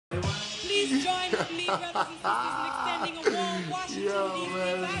Please join with me, brothers and sisters, in extending a warm Washington, Yo, D.C.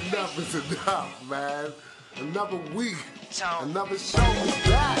 man, vibration. enough is enough, man. Another week, another show is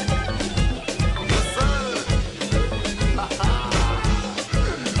back. Yes, sir.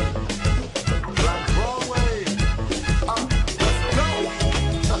 Black Broadway. Let's go.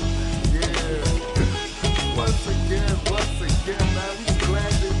 Yeah. Once again, man. We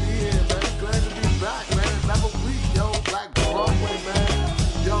glad to be here, man. Glad to be back, man. Another week, yo. Black Broadway, man.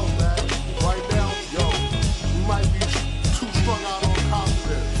 Yo, man. Right now, yo, we might be too strung out on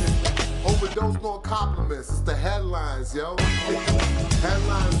confidence. Overdosed on compliments. It's the headlines, yo.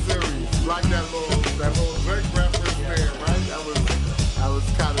 Headline series. Like that little Drake reference there, right? That was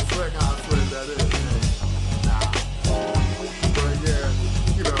kind of slick how I put that in. Nah. But yeah,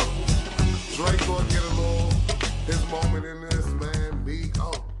 you know, Drake gonna get a little his moment in this, man.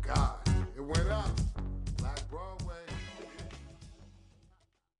 Oh God, it went up. Black Broadway.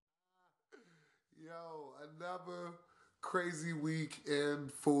 Yo, another crazy week in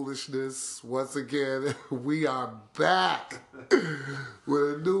foolishness. Once again, we are back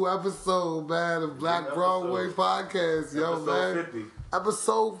with a new episode, man, of Black Broadway Podcast. Yo, Episode man. 50.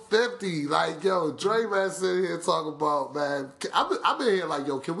 Episode 50. Like, yo, Dre, man, sitting here talking about, man. I've been here like,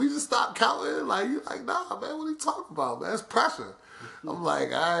 yo, can we just stop counting? Like, you like, nah, man, what are you talking about, man? It's pressure. I'm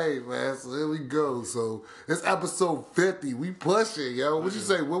like, all right, man, so here we go. So it's episode 50. We pushing, yo. What you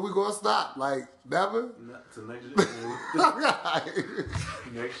say? When we gonna stop? Like, never? To next year,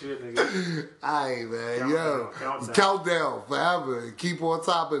 nigga. Next year, nigga. All right, man, yo. Countdown forever. And keep on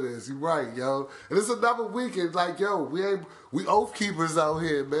top of this. You right, yo. And it's another weekend. Like, yo, we oath keepers out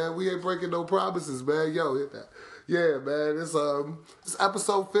here, man. We ain't breaking no promises, man. Yo, hit that. Yeah, man. It's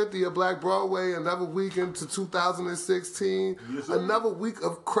episode 50 of Black Broadway. Another week into 2016. Yes, sir. Another week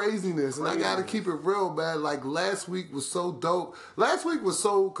of craziness. And I gotta keep it real, man. Like, last week was so dope. Last week was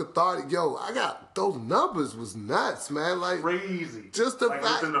so cathartic. Yo, those numbers was nuts, man. Like, Crazy. just the like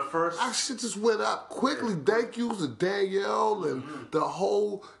fact within the first. that shit just went up quickly. Thank you to Danielle and the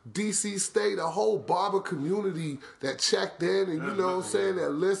whole DC state, the whole barber community that checked in and, you know what I'm saying,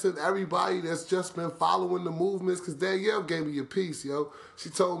 that listened, everybody that's just been following the movements, because Danielle gave me a piece, yo. She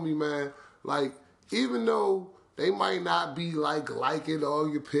told me, man, like, even though they might not be liking all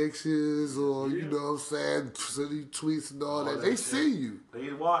your pictures or, you know what I'm saying, silly tweets and all that, they see you.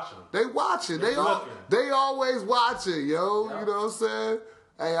 They watching. They watching. They always watching, yo. Yeah. You know what I'm saying?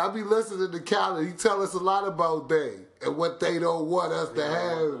 Hey, I be listening to Khaled. He tell us a lot about they and what they don't want us to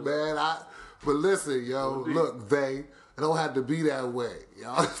have, man. But listen, yo, look, it don't have to be that way.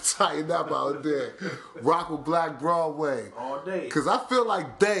 Y'all tighten up out there. Rock with Black Broadway. All day. Because I feel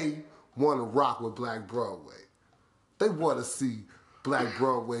like they want to rock with Black Broadway. They want to see Black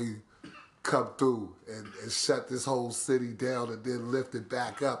Broadway come through and shut this whole city down and then lift it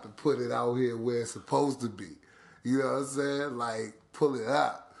back up and put it out here where it's supposed to be. You know what I'm saying? Like, pull it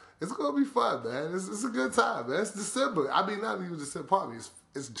up. It's going to be fun, man. It's a good time, man. It's December. I mean, not even December. Pardon me.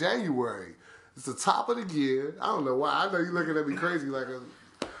 It's January. It's the top of the year. I don't know why. I know you're looking at me crazy like a...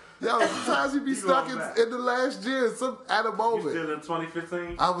 Yo, sometimes you be stuck in the last year at a moment. You still in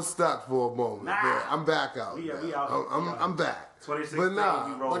 2015? I was stuck for a moment. Nah. I'm back out. We out. I'm back. 2016, but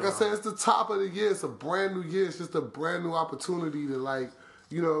nah, like I said, it's the top of the year. It's a brand new year. It's just a brand new opportunity to, like,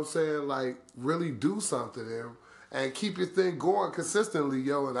 you know what I'm saying, like, really do something and keep your thing going consistently,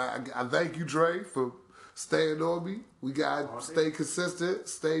 yo. And I thank you, Dre, for staying on me. We got to stay consistent,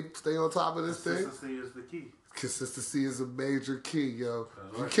 stay on top of this thing. Consistency is the key. Consistency is a major key, yo.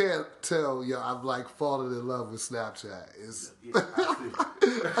 You can't tell, yo, I've like fallen in love with Snapchat.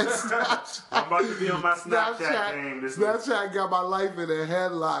 Snapchat. I'm about to be on my Snapchat game this week. Snapchat got my life in a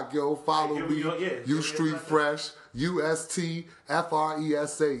headlock, yo. Follow me, U Street Fresh,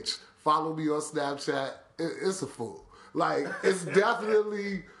 USTFRESH. Follow me on Snapchat. It's a fool. Like, it's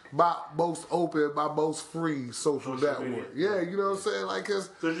definitely my most open, my most free social network. Yeah, you know what I'm saying? Like, cause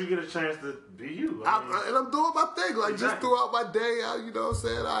you get a chance to be you. and I'm doing my thing. Like, just throughout my day, you know what I'm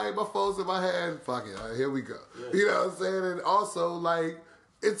saying? All right, my phone's in my hand. Fuck it. All right, here we go. Yeah. You know what I'm saying? And also, like,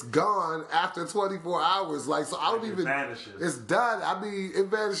 it's gone after 24 hours. Like, so I don't even... vanishes. It's done. I mean, it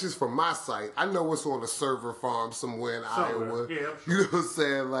vanishes from my site. I know it's on a server farm somewhere in Iowa. Yeah, sure. You know what I'm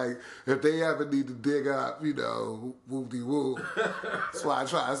saying? Like, if they ever need to dig up, you know, whoop-de-whoop. That's why I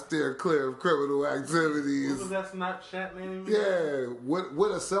try to steer clear of criminal activities. What was that Snapchat name? Yeah,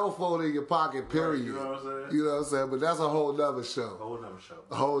 with a cell phone in your pocket, period. Right, you know what I'm saying? You know what I'm saying? But that's a whole nother show.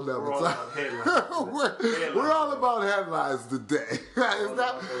 A whole nother We're all time. about headlines. We're all about headlines today.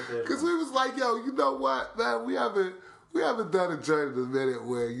 Because we was like, yo, you know what, man? We haven't done a joint in a minute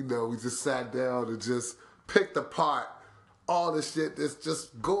where, you know, we just sat down and just picked apart all the shit that's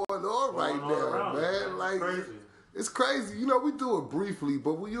just going on right on now, around us, man. man. Like, It's crazy. it's crazy. You know, we do it briefly,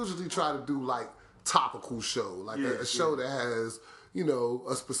 but we usually try to do like topical show, like a show that has, you know,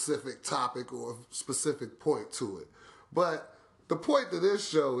 a specific topic or a specific point to it. But the point to this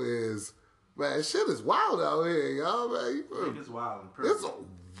show is, man, shit is wild out here, y'all, man. It's wild. It's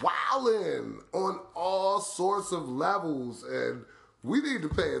wilding on all sorts of levels, and we need to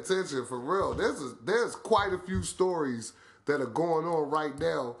pay attention for real. There's quite a few stories that are going on right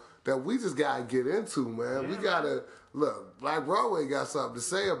now that we just gotta get into, man. We gotta look. Black Broadway got something to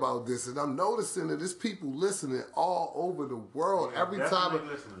say about this, and I'm noticing that there's people listening all over the world. Yeah, every time,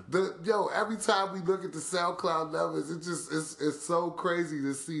 listening. every time we look at the SoundCloud numbers, it's so crazy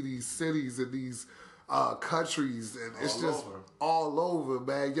to see these cities and these countries, and it's just all over,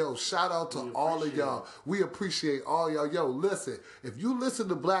 man. Yo, shout out to all of y'all. We appreciate all y'all. Yo, listen, if you listen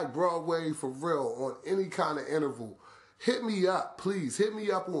to Black Broadway for real on any kind of interval, hit me up, please. Hit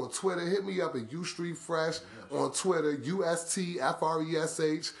me up on Twitter. Hit me up at U Street Fresh on Twitter,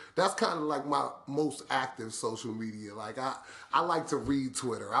 USTFRESH. That's kind of like my most active social media. Like I like to read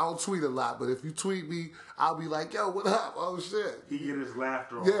Twitter. I don't tweet a lot, but if you tweet me, I'll be like, yo, what up? Oh shit. He get his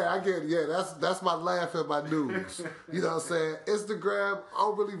laughter on. Yeah, I get it. Yeah, that's my laugh at my news. You know what I'm saying? Instagram, I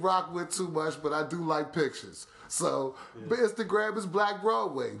don't really rock with too much, but I do like pictures. So Instagram is Black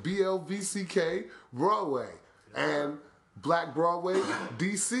Broadway, BLVCK Broadway. And Black Broadway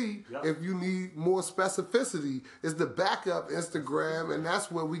DC, if you need more specificity, is the backup Instagram, and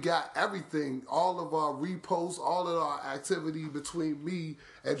that's where we got everything, all of our reposts, all of our activity between me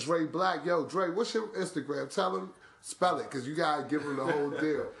and Dre Black. Yo, Dre, what's your Instagram? Tell him, spell it, because you got to give him the whole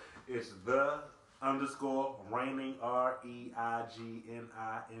deal. It's _reigning, REIGNING_king,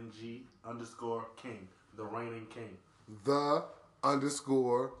 the reigning king.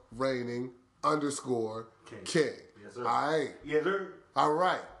 _reigning_king. Yes, sir. All right. Yes, sir. All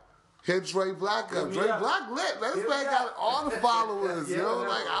right. Hit Dre Black up. Dre Black lit. Man, this man got all the followers, yo.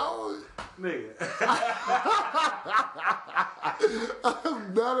 Like, Nigga.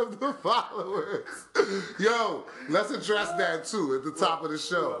 none of the followers. Yo, let's address that too at the top of the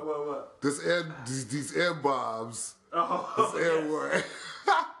show. What? These M-bombs. Oh, This M-word.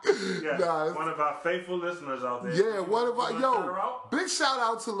 One of our faithful listeners out there. Yeah, one of our, big shout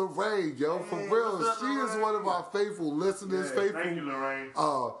out to Lorraine, yo, for real. She is one of our faithful listeners, faithful, thank you, Lorraine.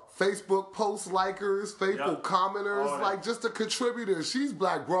 Facebook post likers, faithful commenters, like just a contributor. She's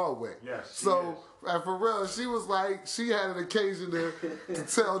Black Broadway. Yes, so, and for real, she was like, she had an occasion to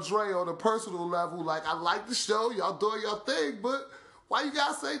tell Dre on a personal level, like, I like the show, y'all doing your thing, but why you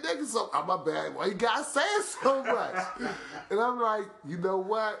gotta say nigga so? Oh, my bad. Why you gotta say it so much? And I'm like, you know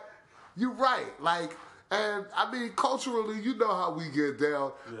what? You're right. Like, and I mean, culturally, you know how we get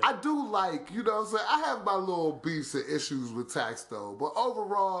down. Yeah. I do like, you know what I'm saying? I have my little beefs and issues with Tax, though. But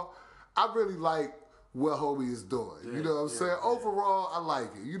overall, I really like what homie is doing. Yeah, you know what I'm saying? Overall, I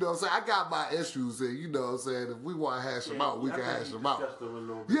like it. You know what I'm saying? I got my issues, and you know what I'm saying? If we want to hash them out, we can hash them out.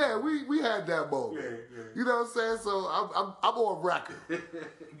 Yeah, we had that moment. Yeah. You know what I'm saying? So I'm on record.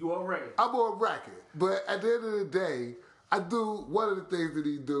 You on record? I'm on record. But at the end of the day, I do one of the things that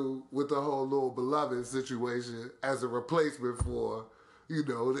he do with the whole Lil Beloved situation as a replacement for, you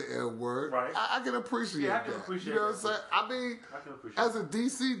know, the N word. Right. I can appreciate that. I can appreciate you know what I'm saying? I mean, as a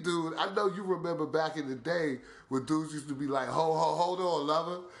DC dude, I know you remember back in the day when dudes used to be like, hold on,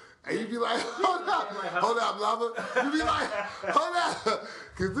 lover. And you'd be like, hold up, lover. You'd be like, hold up.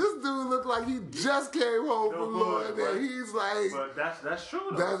 Because this dude looked like he just came home from Lord. And he's like... But that's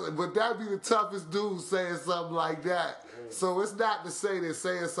true, though. But that'd be the toughest dude saying something like that. So it's not to say that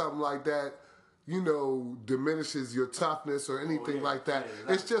saying something like that, you know, diminishes your toughness or anything like that.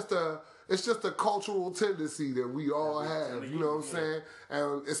 Yeah, exactly. It's just a cultural tendency that we all have, you know what I'm saying?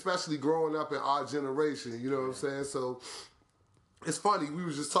 And especially growing up in our generation, you know what I'm saying? So it's funny, we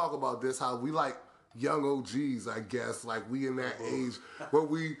was just talking about this, how we like young OGs, I guess, like we in that age where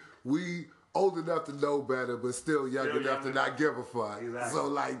we old enough to know better, but still young enough to not give a fuck. Exactly. So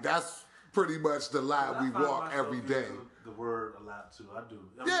like that's pretty much the line we walk every day. The word a lot too, I do.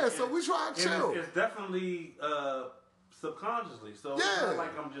 So we try to chill. It's definitely subconsciously. So it's not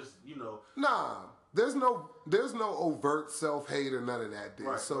like I'm just, you know. Nah, there's no overt self-hate or none of that.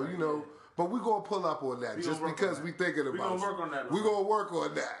 Right, so you know, but we're gonna pull up on that just because we thinking about it. We're gonna work on that. We're gonna work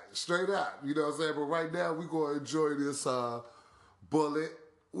on that straight up. You know what I'm saying? But right now we're gonna enjoy this bullet.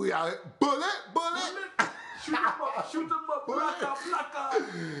 We out here. Bullet. Shoot them up, blacka.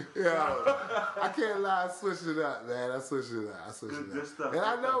 Yeah, I can't lie, I switched it up, man. I switched it up. Good stuff. And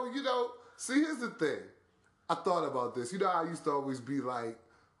I know, you know, see, here's the thing. I thought about this. You know, I used to always be like,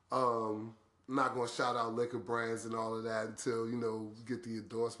 I'm not gonna shout out liquor brands and all of that until get the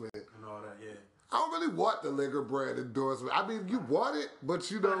endorsement. And all that, yeah. I don't really want the liquor brand endorsement. I mean, you want it, but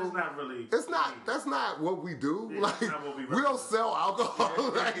But it's not really. it's not. That's not what we do. Yeah, like that's not what we we don't sell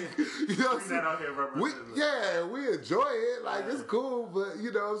alcohol. Like you know, what I'm Bring that out here representing. we enjoy it. Like it's cool, but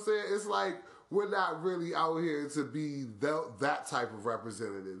you know what I'm saying. It's like we're not really out here to be that type of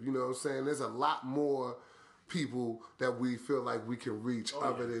representative. You know what I'm saying. There's a lot more people that we feel like we can reach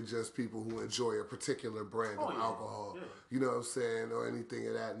other than just people who enjoy a particular brand of alcohol. Yeah. You know what I'm saying, or anything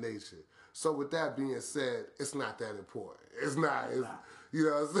of that nature. So with that being said, it's not that important. It's not. You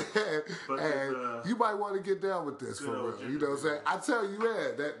know what I'm saying? But and you might want to get down with this for real. You know what I'm saying? I tell you,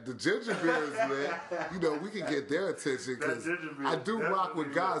 man, that the ginger beers, man, we can get their attention because I do rock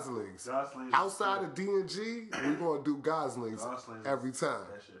with Goslings. Outside of D&G, we're going to do Goslings every time.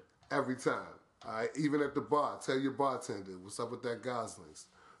 Every time. All right? Even at the bar, tell your bartender, what's up with that Goslings?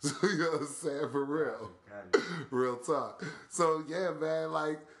 You know what I'm saying? For real. Real talk. So, yeah, man,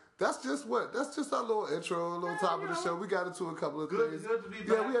 like, that's just our little intro, a little top of the show. We got into a couple of things. Good to be back.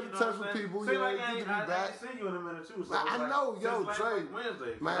 Yeah, we had to touch with people. Good to be back. I ain't seen you in a minute too. So I know, yo, Dre.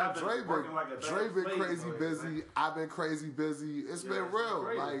 Wednesday, Man, Dre been crazy busy. I've been crazy busy. It's been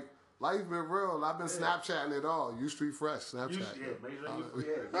real. Like, life been real. I've been Snapchatting it all. U Street Fresh, Snapchat. Make sure you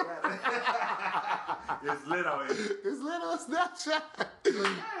it's lit out here. It's lit on Snapchat. Yeah,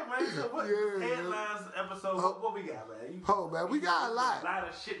 man. So what headlines episode? What we got, man? Man, we got a lot. A lot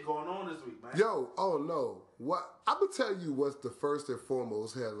of shit going on this week, man. Yo, oh no. What I'm gonna tell you what's the first and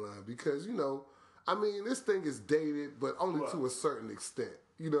foremost headline because I mean this thing is dated, but only to a certain extent.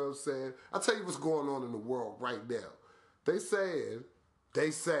 You know what I'm saying? I'll tell you what's going on in the world right now. They say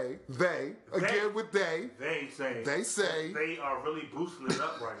they are really boosting it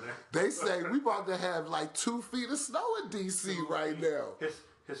up right now. They say we about to have like 2 feet of snow in DC right now.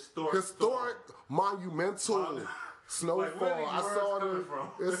 Historic, monumental snowfall. Like, I saw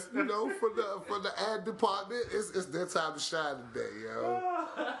it's for the ad department. It's their time to shine today, yo.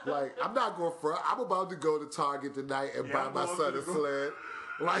 Like I'm not going front. I'm about to go to Target tonight and buy my son a sled.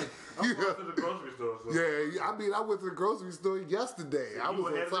 Like I'm going to the grocery store. So. Yeah, I mean I went to the grocery store yesterday. I was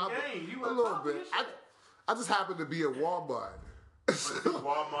on top of a little bit. I just happened to be at Walmart.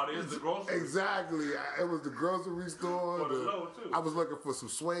 Walmart is the grocery store. Exactly. It was the grocery store. I was looking for some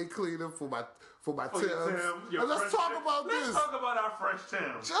suede cleaner for my Timbs. Let's talk about this. Let's talk about our fresh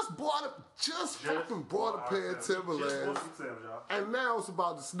Timbs. Just fucking bought a pair of Timberlands. And now it's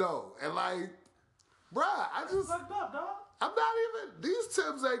about to snow. And like, bruh, I just fucked up, dog. I'm not even. These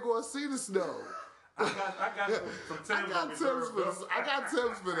Timbs ain't gonna see the snow. I got some Timbs. I got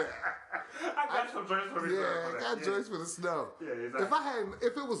Timbs for that. I got some joints for reserve. I got joints for the snow. Yeah, exactly.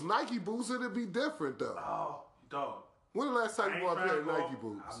 If it was Nike boots, it'd be different though. Oh, dog. When the last time you bought a pair of Nike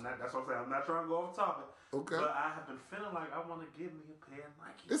boots? That's what I'm saying. I'm not trying to go off topic. Okay. But I have been feeling like I want to get me a pair of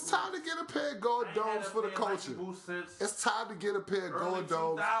Nike boots. It's time to get a pair of gold domes for the culture. It's time to get a pair of gold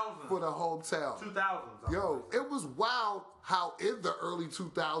domes for the hometown. 2000s. Yo, it was wild how in the early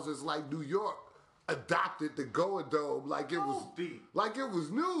 2000s, like New York adopted the Goa Dome like it was deep. Like it was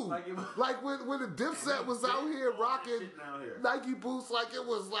new. Like when the Dipset was out here rocking Nike boots like it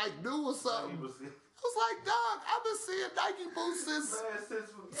was like new or something. I was like, dog, I've been seeing Nike boots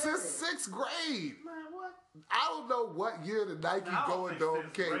since 6th grade. Man, what? I don't know what year the Nike Goa Dome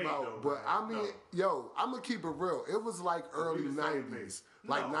came out, but I mean, yo, I'm gonna keep it real. It was like early 90s,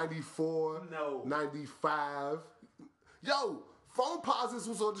 like 94, 95. Yo, phone posits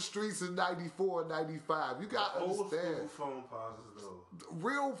was on the streets in 94, 95. You got to understand. Old school phone posits, though.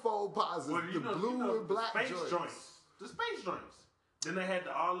 Real phone posits, the blue and black joints. The space joints. Then they had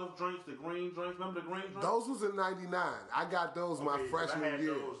the olive joints, the green joints. Remember the green joints? Those was in 99. I got those my freshman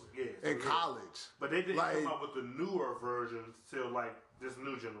year in college. But they didn't come out with the newer versions till like this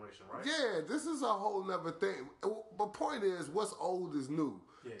new generation, right? Yeah, this is a whole nother thing. But point is, what's old is new.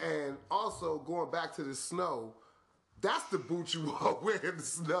 Yeah. And also, going back to the snow, that's the boot you want to wear in the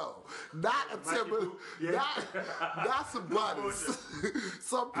snow. Not a Timber, not some buttons.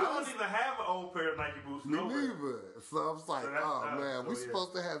 I don't even have an old pair of Nike boots. Me neither. So I was like, we're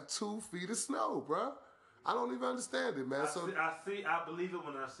supposed to have 2 feet of snow, bro. I don't even understand it, man. I believe it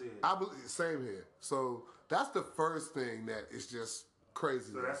when I see it. Same here. So that's the first thing that is just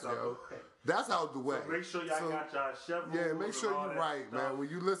crazy. So that's out the way. That's out the way. So make sure y'all got y'all Chevrolet. Yeah, make sure you're right, man. When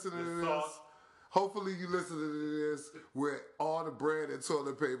you listen to this. Hopefully you listen to this with all the bread and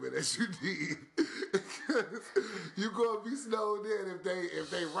toilet paper that you need. You're going to be snowed in if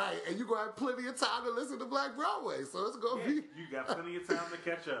they right. And you're going to have plenty of time to listen to Black Broadway. So it's going to be... You got plenty of time to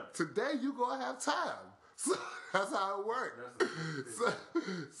catch up. Today you're going to have time. So that's how it works.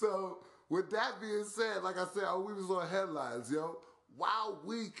 So with that being said, like I said, we was on headlines, yo. Wild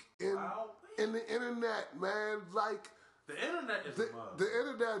week in the internet, man. Like the internet is the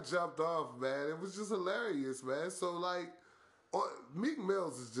internet jumped off, man. It was just hilarious, man. So like, Meek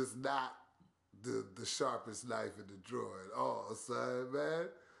Mills is just not the sharpest knife in the drawer at all, son, man.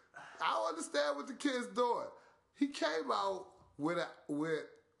 I don't understand what the kid's doing. He came out with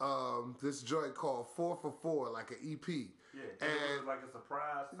this joint called 4 for 4, like an EP. Yeah, and it was like a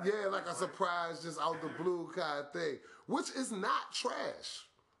surprise. Like a surprise, just out the blue kind of thing, which is not trash.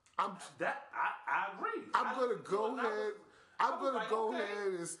 I agree. I'm gonna go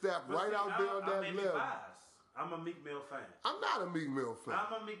ahead and step right out there on that limb. I'm a Meek Mill fan. I'm not a Meek Mill fan.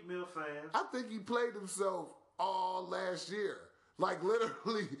 I'm a Meek Mill fan. I think he played himself all last year. Like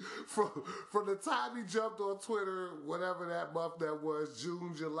literally from the time he jumped on Twitter, whatever that month that was,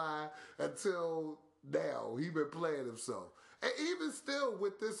 June, July, until now, he been playing himself. And even still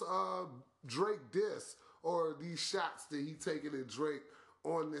with this Drake diss or these shots that he taking at Drake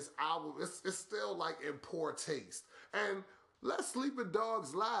on this album, it's still like in poor taste. And let sleeping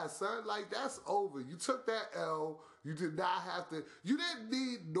dogs lie, son. Like, that's over. You took that L. You did not have to. You didn't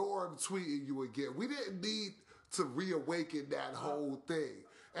need Norm tweeting you again. We didn't need to reawaken that whole thing.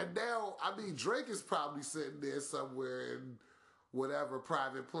 And now, I mean, Drake is probably sitting there somewhere in whatever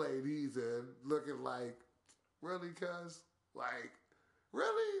private plane he's in, looking like, really, cuz? Like,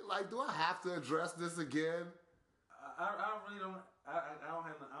 really? Like, do I have to address this again? I really don't. I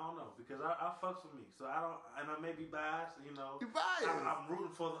don't know, because I fucks with me, so I don't, and I may be biased, you know. You're biased. I'm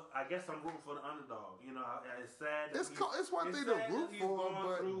rooting for I guess I'm rooting for the underdog. You know, it's sad. It's one thing to root for,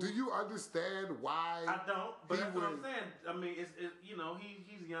 but do you understand why? I don't. But that's what I'm saying. I mean, you know,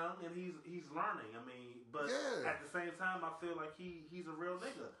 he's young and he's learning. I mean, but at the same time, I feel like he's a real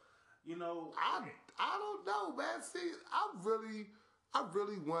nigga. You know, I don't know, man. See, I really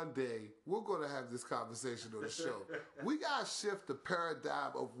one day, we're going to have this conversation on the show. We got to shift the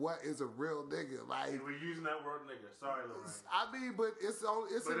paradigm of what is a real nigga. Like, and we're using that word nigga. Sorry, Lorraine. I mean, but it's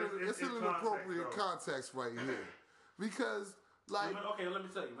in an appropriate context right here. Because, like... Okay, let me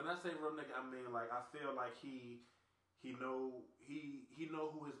tell you. When I say real nigga, I mean, like, I feel like he know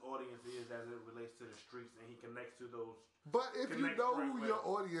who his audience is as it relates to the streets, and he connects to those. But if you know who your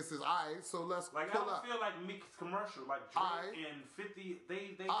audience is, all right, so let's like pull I up. feel like Meek's commercial, like Drake and 50,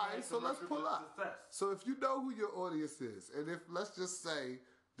 they all right, so let's pull up. Success. So if you know who your audience is, and if let's just say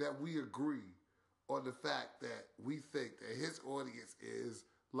that we agree on the fact that we think that his audience is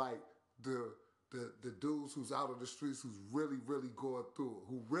like the dudes who's out on the streets, who's really going through it,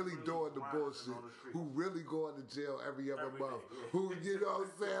 who really doing the bullshit, who really going to jail every other month, who, you know what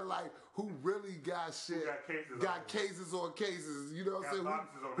I'm saying, like, who really got shit, got cases on cases, you know what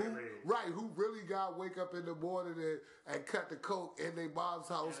I'm saying, who really got wake up in the morning and cut the coke in their mom's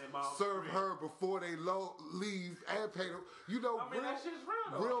house, serve her before they leave and pay them, you know, that shit's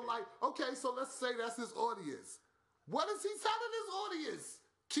real, real life. Okay, so let's say that's his audience. What is he telling his audience?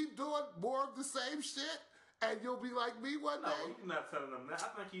 Keep doing more of the same shit, and you'll be like me one day. No, he's not telling them that.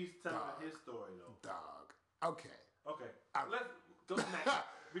 I think he's telling his story, though. Dog. Okay. Let's go next.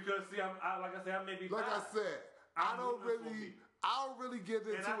 Because, see, like I said, I may be like I said, I don't really get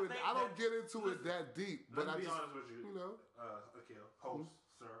into it. I don't get into it that deep. But I just, honest with you. You know, Akil, host,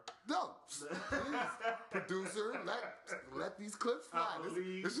 sir. No, producer, let these clips fly.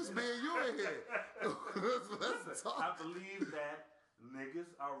 It's just me and you in here. Let's talk. I believe that niggas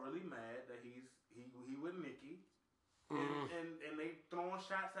are really mad that he with Nicki, and they throwing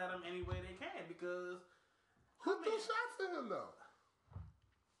shots at him any way they can, because who threw shots at him though?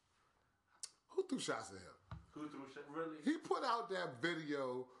 Who threw shots at him? Who threw shots? Really? He put out that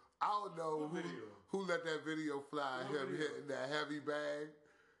video. I don't know who let that video fly. Him hitting that heavy bag.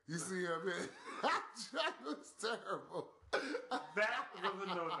 You see him hit? That was terrible. That was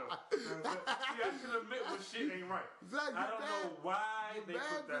a no-no. See, I can admit when shit ain't right. Exactly. I don't know why they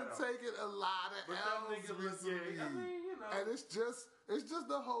put that out. Taking a lot of L's recently. I mean, you know. And it's just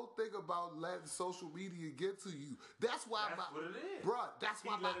the whole thing about letting social media get to you. That's why what it is. Bruh, that's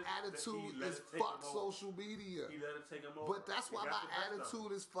why my attitude is fuck social media. He let it take him over. But that's why my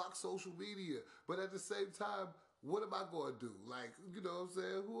attitude is fuck social media. But at the same time, what am I going to do? Like, you know what I'm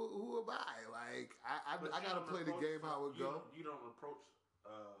saying? Who am I? Like, I got to play the game how it go. You don't approach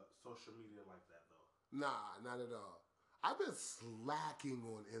social media like that, though. Nah, not at all. I've been slacking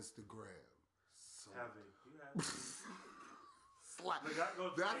on Instagram. So. Have you? You have. Slack.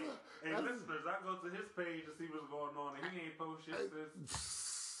 Look, listeners, I go to his page to see what's going on, and he ain't post shit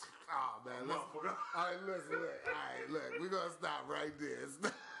since. Oh, man. All right, listen. Look, we're going to stop right there.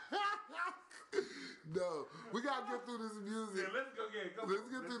 No, we gotta get through this music. Yeah, let's go get. Let's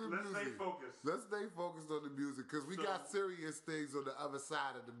get through the music. Let's stay focused. Let's stay focused on the music because we got serious things on the other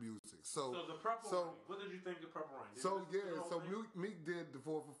side of the music. So the Purple Rain. What did you think of Purple Rain? Did Meek did the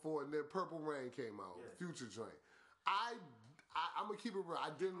 4 for 4, and then Purple Rain came out. Yeah. Future joint. I'm gonna keep it real.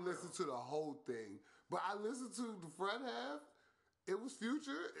 I didn't listen to the whole thing, but I listened to the front half. It was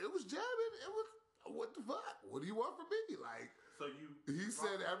Future. It was jamming. It was what the fuck? What do you want from me? Like. He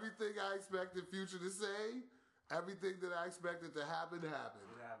said everything I expected Future to say, everything that I expected to happen happened.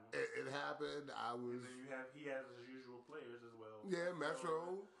 It happened. And then he has his usual players as well. Yeah,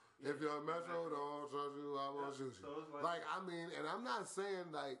 Metro. If you're Metro, don't trust you, I won't shoot you. So and I'm not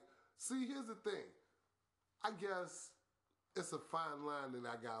saying see, here's the thing. I guess it's a fine line that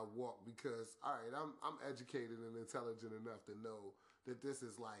I gotta walk because, all right, I'm educated and intelligent enough to know that this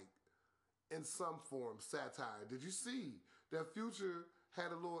is in some form, satire. Did you see that Future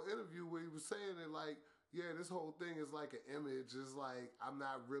had a little interview where he was saying that this whole thing is like an image. It's I'm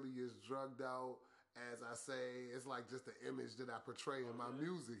not really as drugged out as I say. It's just the image that I portray in my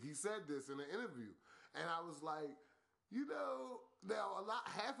music. He said this in an interview. And I was like, now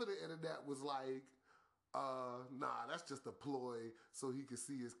half of the internet was nah, that's just a ploy so he could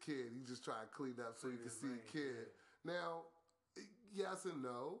see his kid. He just trying to clean up so he could see a kid. Yeah. Now, yes and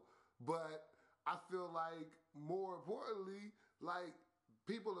no. But I feel more importantly,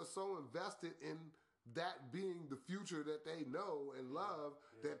 people are so invested in that being the future that they know and love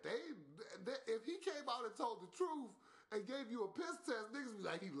that if he came out and told the truth and gave you a piss test, niggas be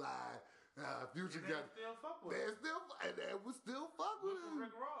like, he lied. Future got still fuck with him. They would still fuck with him.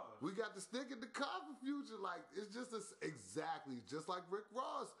 Rick Ross. We got the stick in the car for Future. It's just exactly just like Rick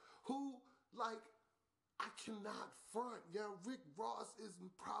Ross, who I cannot front. Yeah, Rick Ross is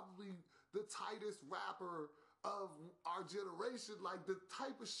probably the tightest rapper of our generation. The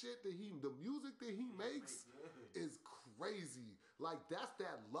type of shit that the music that he makes is crazy. That's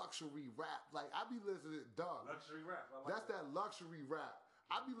that luxury rap. I be listening, dog. Luxury rap. That's that luxury rap.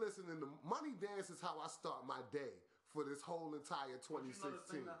 I be listening to Money Dance is how I start my day for this whole entire 2016. The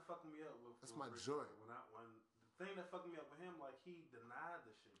thing that fucked me up with that's my joint. The thing that fucked me up with him, he denied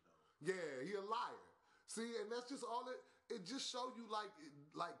the shit though. Yeah, he a liar. See, and that's just all it just show you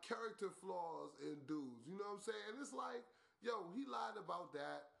character flaws in dudes. You know what I'm saying? And it's he lied about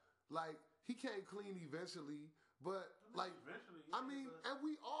that. He came clean eventually, but eventually, and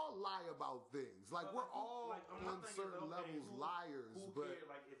we all lie about things. We're all on certain levels liars. But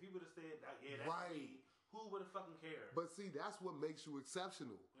if he would have said that's right. Me, who would have fucking cared? But see, that's what makes you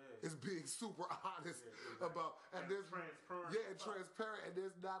exceptional. Yeah. Is being super honest about and there's transparent. Yeah, and transparent. And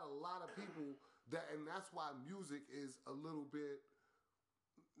there's not a lot of people and that's why music is a little bit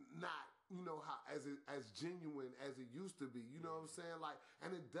not, how as genuine as it used to be. You know what I'm saying?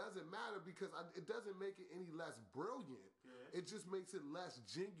 And it doesn't matter because it doesn't make it any less brilliant. Yeah. It just makes it less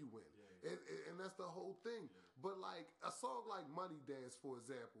genuine. Yeah. And that's the whole thing. Yeah. But a song like Money Dance, for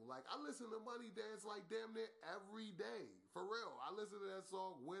example, I listen to Money Dance damn near every day. For real. I listen to that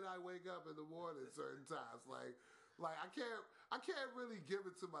song when I wake up in the morning certain times. I can't really give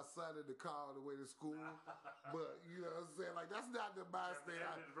it to my son in the car on the way to school, but you know what I'm saying? That's not the mind state.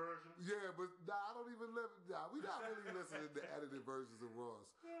 Version? Yeah, but I don't even live. We not really listening to edited versions of Ross.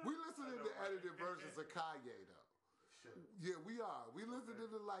 We listening to edited versions of Kanye though. Sure. Yeah, we are. We listening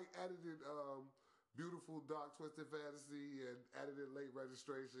to edited Beautiful Dark Twisted Fantasy and edited Late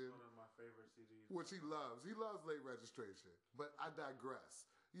Registration. One of my favorite CDs. Which he loves. He loves Late Registration. But I digress.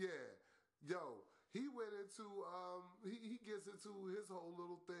 Yeah. Yo. He went into, he gets into his whole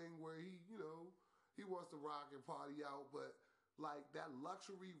little thing where he wants to rock and party out, but that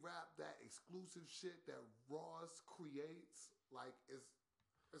luxury rap, that exclusive shit that Ross creates, it's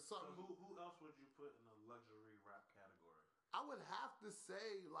something. So who else would you put in a luxury rap category? I would have to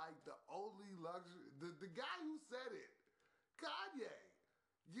say, the only luxury, the guy who said it, Kanye.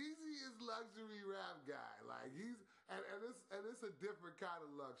 Yeezy is luxury rap guy. He's and it's a different kind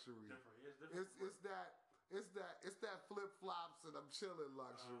of luxury. It's that flip flops and I'm chilling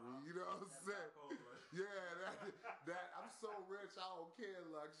luxury. You know what I'm saying? Yeah, that I'm so rich I don't care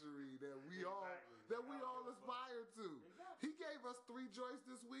luxury that we all aspire to. Exactly. He gave us 3 joints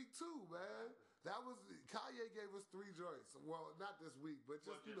this week too, man. That was Kanye gave us 3 joints. Well, not this week, but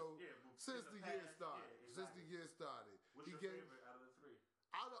just since the year started. Since the year started, what's your favorite out of the 3?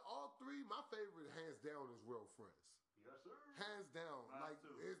 Out of all 3, my favorite, hands down, is Real Friends. Yes, sir. Hands down.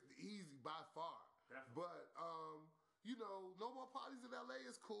 It's easy by far. Definitely. But, No More Parties in L.A.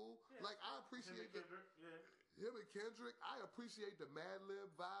 is cool. Yeah, I appreciate him and Kendrick. I appreciate the Mad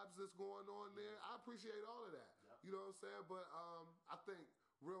Lib vibes that's going on there. I appreciate all of that. Yep. You know what I'm saying? But I think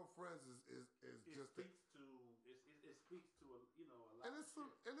Real friends is just. It speaks to a lot. And it's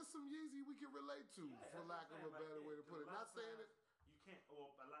some Yeezy we can relate to, for lack of a better way to put it. Not saying it. You can't. Or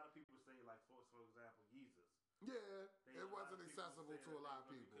a lot of people say, like for example, Yeezus. Yeah, it wasn't accessible to a lot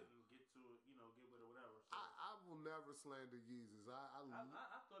of people. Couldn't get to it, get with it or whatever. So I will never slander Yeezus. I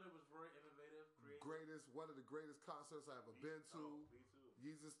thought it was very innovative, creative. One of the greatest concerts I ever been to. Me too.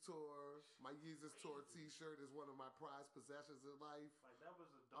 Yeezus tour. My Yeezus tour T-shirt is one of my prized possessions in life. Like that was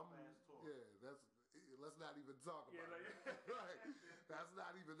a dope ass tour. Yeah, let's not even talk about it. Like, that's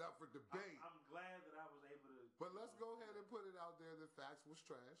not even up for debate. I'm glad that I was able to. But let's go ahead and put it out there that Facts was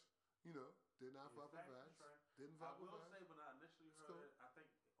trash. Did not fuck with Facts. Didn't fuck with Facts. I will say when I initially heard it, I think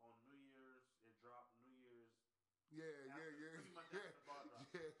on New Year's, it dropped New Year's. Yeah. Pretty much after the ball drop.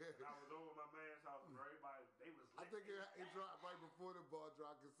 Yeah. And I was over at my man's house and everybody, they was lit. I think it dropped right before the ball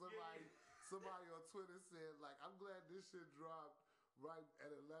drop because somebody on Twitter said, like, I'm glad this shit dropped right at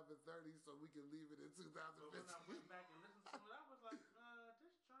 11:30 so we can leave it in 2015. But when I went back and listened to it, I was like,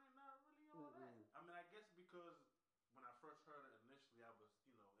 this joint not really all that. I mean, I guess because when I first heard it initially, I was,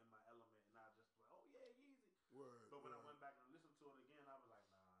 in my element, and I just like, oh yeah, Yeezy. But when I went back and listened to it again, I was like,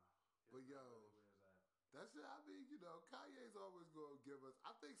 nah. But really that's it. I mean, Kanye's always going to give us.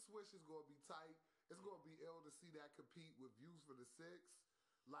 I think Swish is going to be tight. It's going to be ill to see that compete with Views for the Six.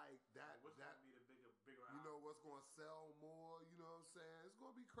 Like that. What's going to be the bigger what's going to sell more? You know what I'm saying? It's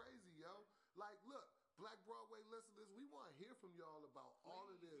going to be crazy, yo. Like, look. Black Broadway listeners, we want to hear from y'all about all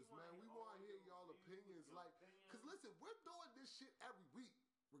of this, man. We want to hear y'all opinions. Like, because listen, we're doing this shit every week,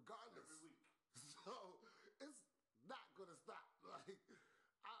 regardless. Every week. So, it's not going to stop. Like,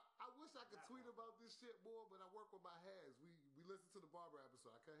 I wish I could tweet about this shit more, but I work with my hands. We listen to the Barbara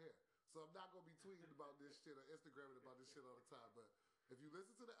episode. I can't hear. So, I'm not going to be tweeting about this shit or Instagramming about this shit all the time. But if you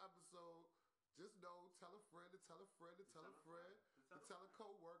listen to the episode, just know, tell a friend to tell a friend to tell a friend to tell a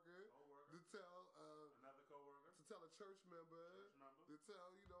coworker to tell another coworker to tell a church member to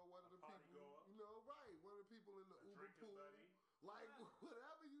tell one of the people right, one of the people in the Uber pool buddy. Like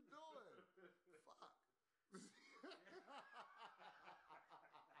whatever you doing. Fuck.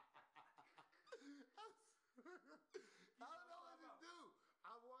 I don't know what to do.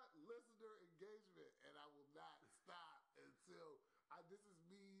 I want listener engagement, and I will not stop until this is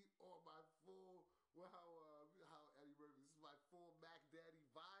me on my full, how Eddie Murphy, this is my full Mac Daddy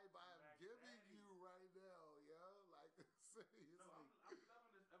vibe I am giving you right now, yo. Like, seriously. No, I'm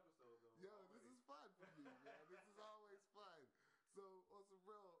loving this episode, though. Yo, this is fun for me, man. This is always fun. So, on some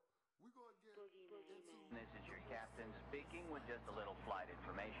real, we're going to get into... This is your captain speaking with just a little flight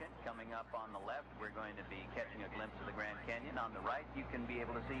information. Coming up on the left, we're going to be catching a glimpse of the Grand Canyon. On the right, you can be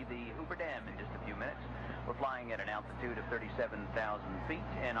able to see the Hoover Dam in just a few minutes. We're flying at an altitude of 37,000 feet,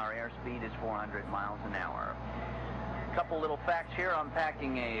 and our airspeed is 400 miles an hour. Couple little facts here. I'm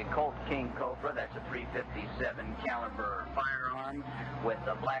packing a Colt King Cobra. That's a .357 caliber firearm with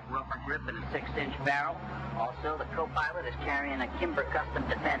a black rubber grip and a 6-inch barrel. Also, the co-pilot is carrying a Kimber Custom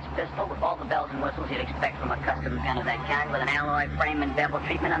Defense pistol with all the bells and whistles you'd expect from a custom gun of that kind, with an alloy frame and bevel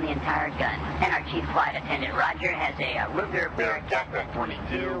treatment on the entire gun. And our chief flight attendant, Roger, has a Ruger Bearcat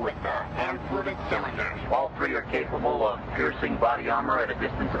 22 with hand-fluted cylinders. All three are capable of piercing body armor at a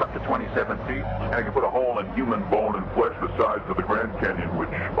distance of up to 27 feet. And you can put a hole in human bone and flesh the size of the Grand Canyon, which,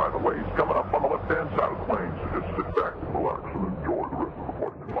 by the way, is coming up on the left-hand side of the plane. So just sit back, relax, and enjoy the rest of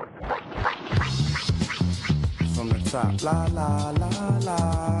the flight. From the top, la la la la,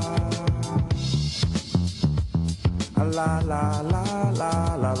 la la la la la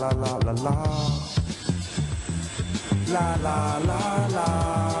la la la la, la la la la,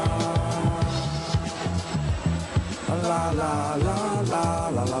 la la la la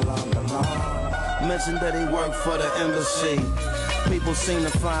la la la. Mentioned that he worked for the embassy. People seem to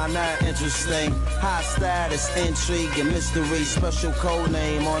find that interesting. High status, intrigue, and mystery. Special code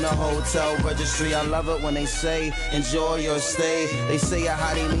name on a hotel registry. I love it when they say, enjoy your stay. They say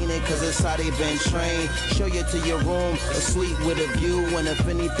how they mean it, cause it's how they been trained. Show you to your room, a suite with a view. And if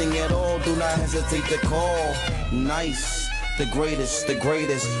anything at all, do not hesitate to call. Nice. The greatest,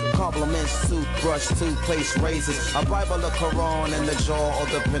 compliments, toothbrush, toothpaste, razors, a Bible, a Quran, and the jaw, all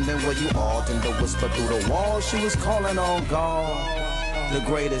depending where you are. Then the whisper through the wall, she was calling on God. The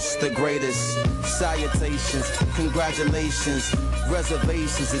greatest, salutations, congratulations,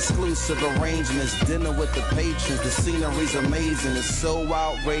 reservations, exclusive arrangements, dinner with the patrons, the scenery's amazing, it's so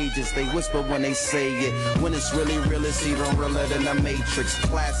outrageous, they whisper when they say it, when it's really real, it's even realer than the Matrix,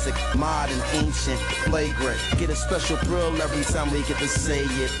 classic, modern, ancient, flagrant, get a special thrill every time we get to say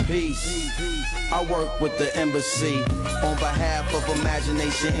it, peace. I work with the embassy on behalf of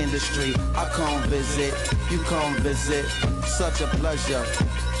Imagination Industry. I come visit, you come visit. Such a pleasure.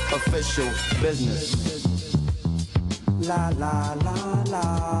 Official business. La la la la.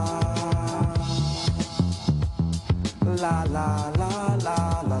 La la la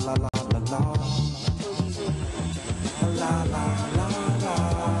la la la la la la. La la la la.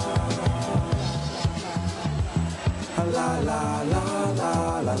 La la la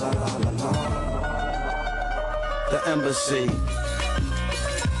la la la la la. The embassy.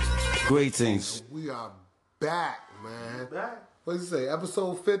 Greetings. We are back, man. Back. What you say?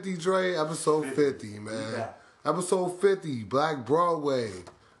 Episode 50, Dre? Episode 50, man. Episode 50, Black Broadway.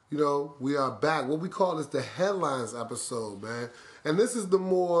 You know, we are back. What we call this the headlines episode, man. And this is the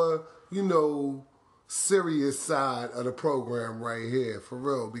more, you know, serious side of the program right here, for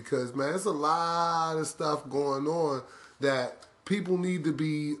real. Because, man, there's a lot of stuff going on that people need to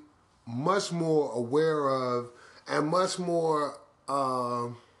be much more aware of and much more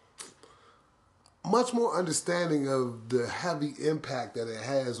understanding of the heavy impact that it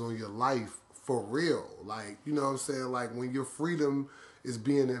has on your life for real. Like, you know what I'm saying? Like, when your freedom is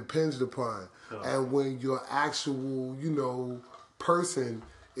being impinged upon and when your actual, you know, person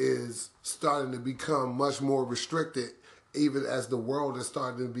is starting to become much more restricted, even as the world is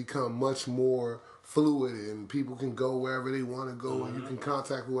starting to become much more fluid and people can go wherever they want to go and you can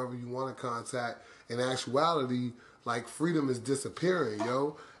contact whoever you want to contact. In actuality, like, freedom is disappearing,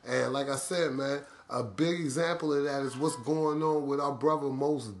 yo. And like I said, man, a big example of that is what's going on with our brother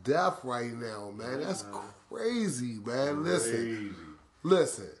Mos Def right now, man. That's crazy, man. Listen.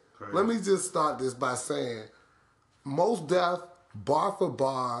 Let me just start this by saying Mos Def, bar for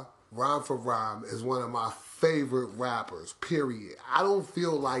bar, rhyme for rhyme, is one of my favorite rappers, period. I don't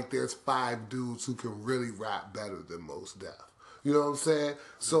feel like there's 5 dudes who can really rap better than Mos Def. You know what I'm saying?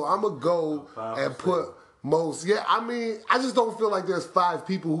 So I'm going to go and put Mos. Yeah, I mean, I just don't feel like there's 5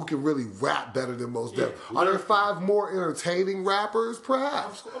 people who can really rap better than Mos Def. Are there 5 more entertaining rappers?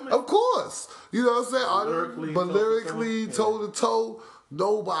 Perhaps. Of course. You know what I'm saying? But lyrically, toe to toe,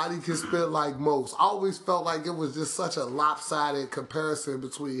 nobody can spit like Mos. I always felt like it was just such a lopsided comparison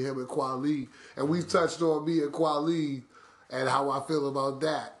between him and Kweli. And we've touched on me and Kweli and how I feel about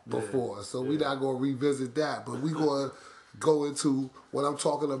that before. So we're not going to revisit that. But we're going to go into what I'm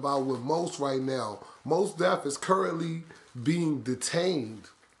talking about with Mos right now. Mos Def is currently being detained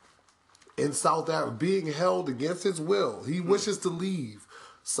in South Africa, being held against his will. He wishes to leave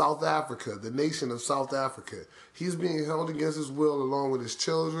South Africa, the nation of South Africa. He's being held against his will along with his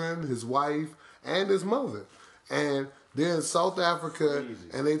children, his wife, and his mother. And they're in South Africa,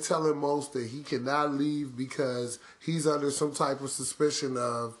 and they telling Mos that he cannot leave because he's under some type of suspicion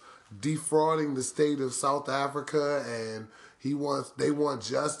of defrauding the state of South Africa, and they want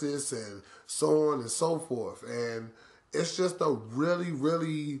justice and so on and so forth. And it's just a really,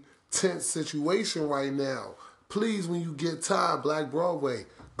 really tense situation right now. Please, when you get time, Black Broadway,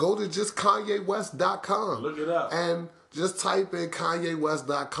 go to just KanyeWest.com. Look it up. And just type in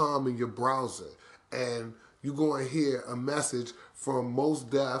KanyeWest.com in your browser. And you're going to hear a message from Mos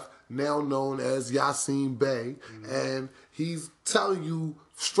Def, now known as Yasin Bey. And he's telling you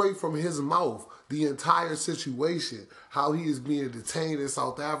straight from his mouth the entire situation, how he is being detained in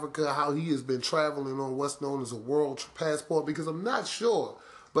South Africa, how he has been traveling on what's known as a world passport, because I'm not sure,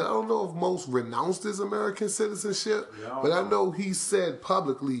 but I don't know if Mos renounced his American citizenship, but I know he said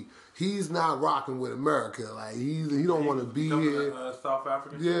publicly he's not rocking with America. Like, he don't want to be here. South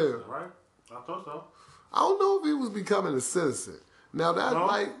African citizen, right? I thought so. I don't know if he was becoming a citizen. Now, that,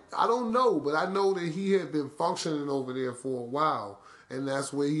 I don't know, but I know that he had been functioning over there for a while. And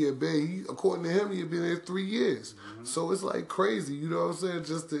that's where he had been. According to him, he had been there 3 years. So it's like crazy, you know what I'm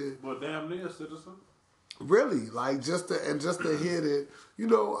saying? Well, damn near a citizen. Really, like just to hear that, you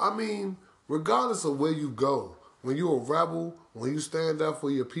know, I mean, regardless of where you go, when you're a rebel, when you stand up for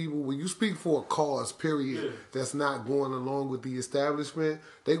your people, when you speak for a cause, period, that's not going along with the establishment,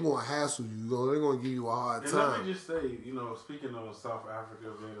 they're going to hassle you. They're going to give you a hard time. Let me just say, you know, speaking of South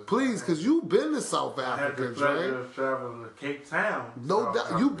Africa, please, because you've been to South I had Africa, the pleasure Dre. of traveling to Cape Town. No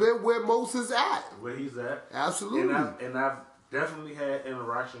doubt. You've been where Mos is at. Where he's at. Absolutely. And I've definitely had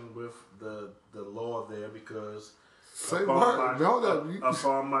interaction with the law there because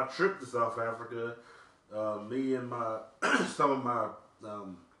upon my trip to South Africa, me and some of my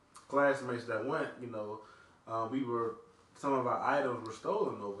classmates that went, you know, some of our items were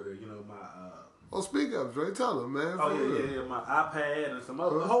stolen over there. You know, Oh, speak up, Dre. Tell them, man. Oh, yeah. My iPad and some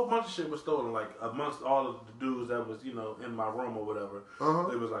other, a whole bunch of shit was stolen. Like, amongst all of the dudes that was, you know, in my room or whatever.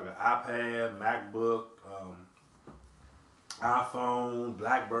 There was like an iPad, MacBook, iPhone,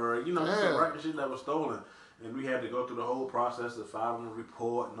 BlackBerry, you know, Yeah. some record shit that was stolen. And we had to go through the whole process of filing a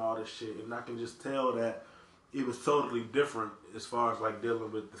report and all this shit. And I can just tell that it was totally different as far as like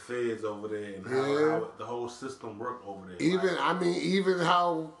dealing with the feds over there and how the whole system worked over there. Even even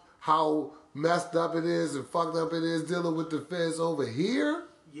how messed up it is and fucked up it is dealing with the feds over here.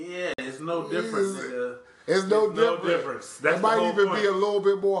 Yeah, it's no different, nigga. It's no difference. That's it might the whole even point. be a little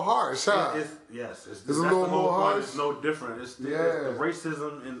bit more harsh, huh? It's a that's little the whole more point. harsh. It's no different. It's the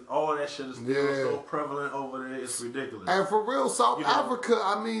racism and all that shit is still so prevalent over there. It's ridiculous. And for real, South Africa,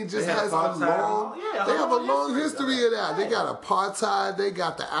 I mean, just they have has a apartheid. long. Yeah, they have a long history. history of that. They got apartheid. They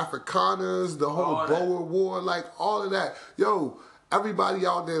got the Afrikaners, the whole All that. Boer War, like all of that. Yo, everybody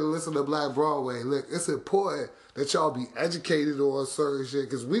out there listen to Black Broadway. Look, it's important that y'all be educated on certain shit,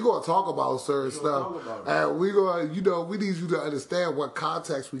 because we gonna talk about certain stuff, and we gonna, we need you to understand what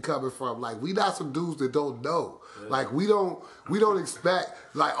context we coming from. Like, we not some dudes that don't know. Yeah. Like, we don't expect,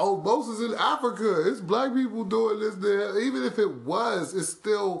 like, oh, Moses in Africa, it's black people doing this there. Even if it was, it's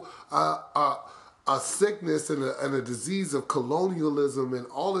still a sickness and a disease of colonialism and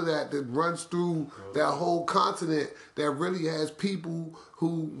all of that runs through that whole continent, that really has people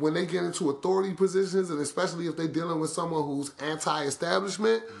who, when they get into authority positions, and especially if they're dealing with someone who's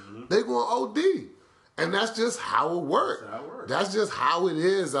anti-establishment, they going OD. And that's just how it works. That's just how it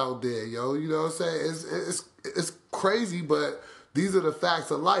is out there, yo. You know what I'm saying? It's crazy, but these are the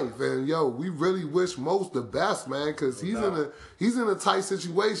facts of life. And yo, we really wish Most the best, man, because he's in a tight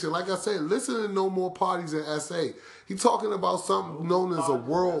situation. Like I said, listen to No More Parties in SA. He talking about something known as a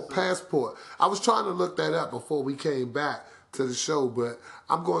world passport. I was trying to look that up before we came back to the show, but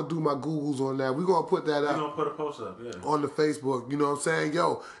I'm going to do my Googles on that. We're going to put that up. We're going to put a post up, yeah. On the Facebook, you know what I'm saying?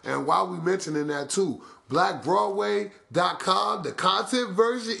 Yo, and while we mentioning that too, BlackBroadway.com, the content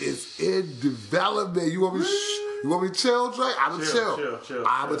version is in development. You want me to chill, Dre? I'm chill.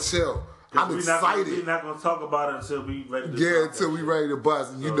 I'm chill. I'm excited. We're not going to talk about it until we ready to until we ready to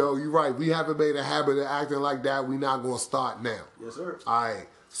bust. You know, you're right. We haven't made a habit of acting like that. We're not going to start now. Yes, sir. All right.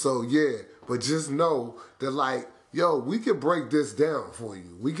 So, yeah. But just know that, like, yo, we can break this down for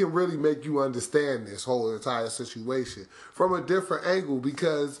you. We can really make you understand this whole entire situation from a different angle,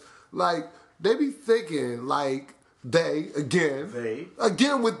 because, like, they be thinking, like, again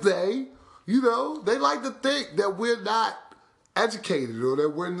with they, they like to think that we're not educated or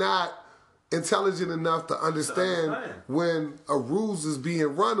that we're not intelligent enough to understand when a ruse is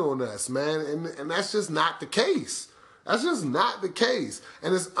being run on us, man. And that's just not the case. That's just not the case.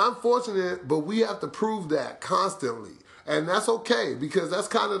 And it's unfortunate, but we have to prove that constantly. And that's okay, because that's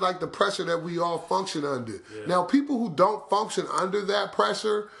kind of like the pressure that we all function under. Yeah. Now, people who don't function under that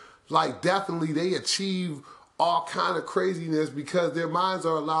pressure, like, definitely they achieve all kind of craziness because their minds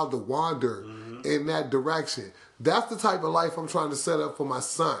are allowed to wander in that direction. That's the type of life I'm trying to set up for my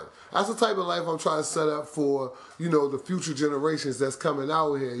son. That's the type of life I'm trying to set up for, the future generations that's coming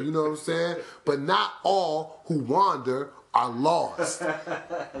out here. You know what I'm saying? But not all who wander are lost.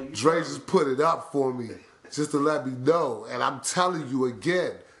 Dre just put it up for me just to let me know. And I'm telling you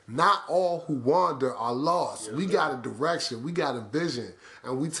again, not all who wander are lost. Yeah, we got a direction. We got a vision.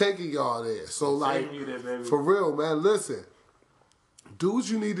 And we taking y'all there. So, like, for real, man, listen. Do what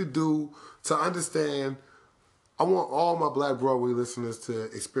you need to do to understand. I want all my Black Broadway listeners to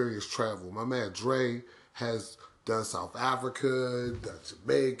experience travel. My man Dre has done South Africa, done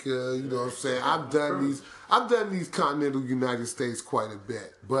Jamaica, you know what I'm saying? I've done these continental United States quite a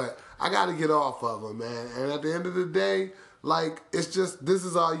bit. But I gotta get off of them, man. And at the end of the day, like, it's just, this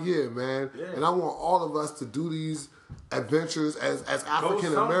is our year, man. Yeah. And I want all of us to do these adventures as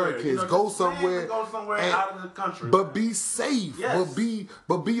African Americans. Go somewhere out of the country. But be safe. Yes.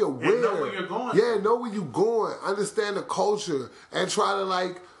 But be aware. And know where you're going. Yeah, know where you're going. Understand the culture. And try to,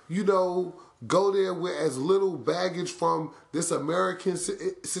 like, go there with as little baggage from this American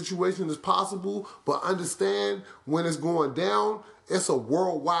situation as possible. But understand when it's going down, it's a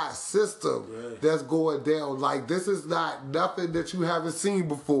worldwide system that's going down. Like, this is not nothing that you haven't seen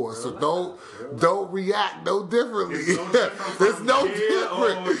before. So don't react no differently. It's no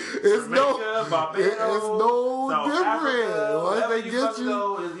different. It's no different. Once they get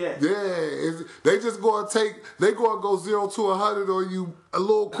you, they just they gonna go 0 to 100 on you a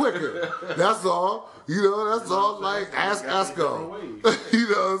little quicker. That's all. That's all. Like, ask Esco. You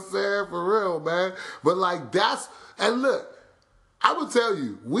know what I'm saying? For real, man. But, like, and look, I would tell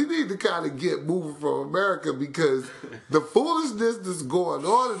you, we need to kind of get moving from America, because the foolishness that's going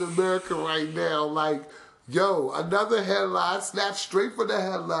on in America right now, like, yo, another headline, snatched straight from the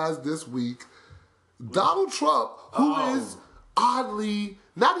headlines this week. Donald Trump, who is oddly,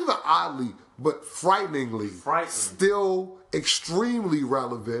 not even oddly, but frighteningly, still extremely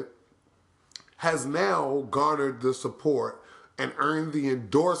relevant, has now garnered the support and earned the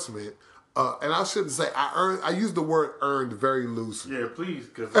endorsement. And I shouldn't say I use the word earned very loosely. Yeah, please,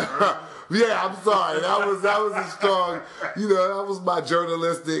 because yeah, I'm sorry. That was a strong, that was my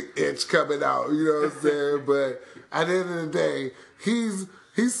journalistic itch coming out. You know what I'm saying? But at the end of the day, he's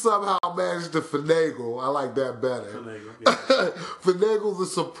somehow managed to finagle. I like that better. Finagle the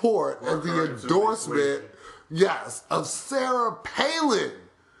support and the endorsement, yes, of Sarah Palin.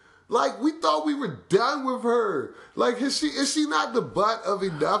 Like, we thought we were done with her. Like, is she not the butt of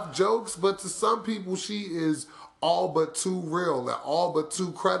enough jokes? But to some people, she is all but too real and all but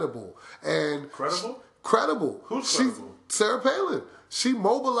too credible. And credible? Credible. Who's credible? Sarah Palin. She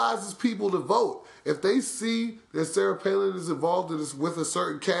mobilizes people to vote. If they see that Sarah Palin is involved in this with a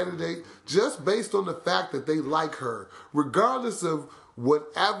certain candidate, just based on the fact that they like her, regardless of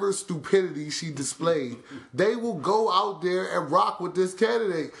whatever stupidity she displayed, they will go out there and rock with this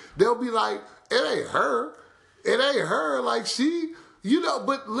candidate. They'll be like, it ain't her. It ain't her. Like, she,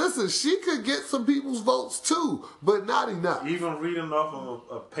 but listen, she could get some people's votes too, but not enough. Even reading off of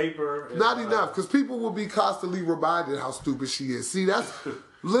a paper. Not enough, because people will be constantly reminded how stupid she is. See, that's...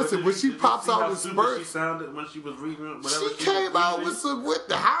 Listen, when she pops out in spurts, she sounded when she was reading. She came out with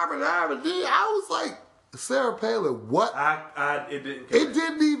the Harvard. I was like, Sarah Palin, what? It didn't. It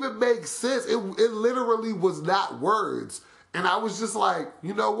didn't even make sense. It literally was not words, and I was just like,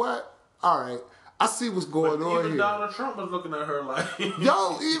 you know what? All right, I see what's going on even here. Donald Trump was looking at her like,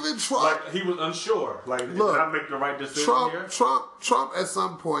 even Trump, like he was unsure. Like, look, did I make the right decision here? Trump at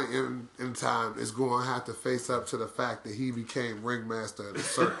some point in time is going to have to face up to the fact that he became ringmaster of the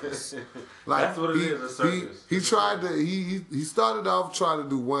circus. Like, that's what it is, a circus. He tried to he started off trying to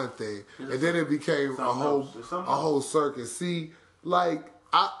do one thing, and then it became a whole circus. See, like,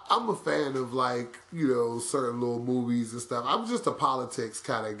 I'm a fan of, like, certain little movies and stuff. I'm just a politics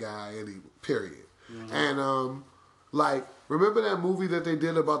kind of guy, period. Mm-hmm. And like, remember that movie that they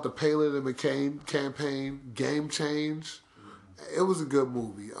did about the Palin and McCain campaign, Game Change? Mm-hmm. It was a good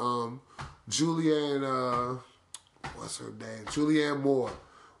movie. Julianne, what's her name? Julianne Moore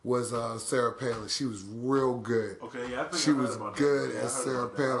was Sarah Palin. She was real good. Okay, yeah, I think she was good as Sarah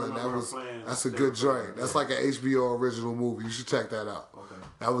Palin. That's a good joint. That's like an HBO original movie. You should check that out. Okay,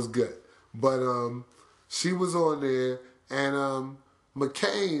 that was good. But she was on there, and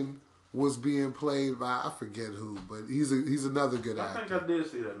McCain was being played by, I forget who, but he's another good actor. I think I did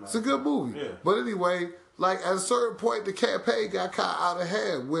see that. It's a good movie. Yeah. But anyway, like, at a certain point, the campaign got kind of out of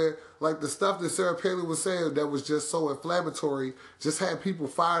hand, where, like, the stuff that Sarah Palin was saying that was just so inflammatory just had people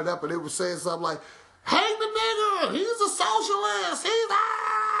fired up, and they were saying something like, hang the nigger, he's a socialist, he's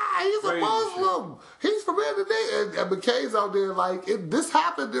a Muslim, he's from Indonesia. And McCain's out there like, this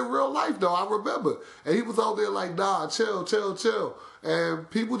happened in real life, though, I remember. And he was out there like, nah, chill. And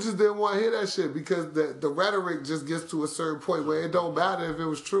people just didn't want to hear that shit, because the rhetoric just gets to a certain point where it don't matter if it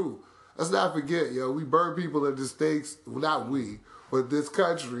was true. Let's not forget, we burn people at the stakes, well, not we, but this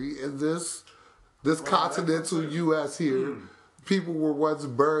country and this continental U.S. here. People were once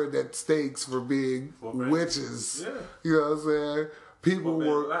burned at stakes for being witches. Yeah. You know what I'm saying?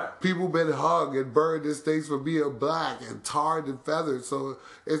 People been hung and burned at stakes for being black and tarred and feathered. So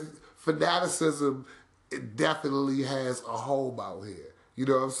fanaticism, it definitely has a home out here. You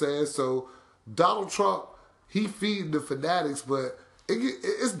know what I'm saying? So Donald Trump, he feeding the fanatics, but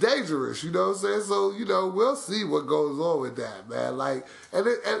it's dangerous. You know what I'm saying? So, we'll see what goes on with that, man. Like, and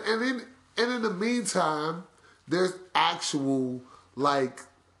in the meantime, there's actual, like,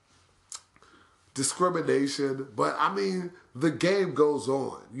 discrimination, but I mean, the game goes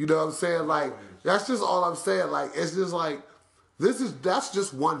on. You know what I'm saying? Like, that's just all I'm saying. Like, it's just like, that's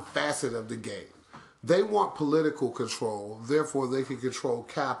just one facet of the game. They want political control, therefore they can control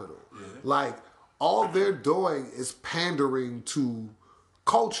capital. Yeah. Like, all they're doing is pandering to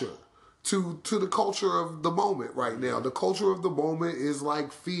culture, to the culture of the moment right now. The culture of the moment is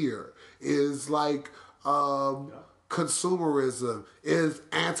like fear, is like consumerism, is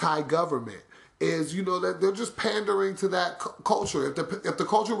anti-government, is, that they're just pandering to that culture. If the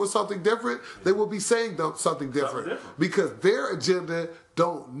culture was something different, they would be saying something different, because their agenda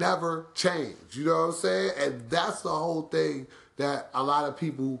don't never change. You know what I'm saying? And that's the whole thing that a lot of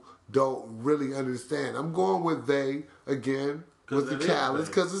people don't really understand. I'm going with they again with the callous,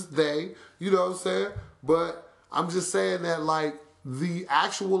 because it's they. You know what I'm saying? But I'm just saying that, like, the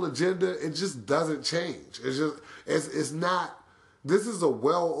actual agenda, it just doesn't change. It's not. This is a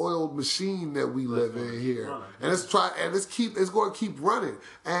well-oiled machine that we live in here, and it's going to keep running,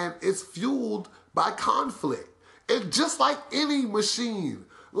 and it's fueled by conflict. It's just like any machine.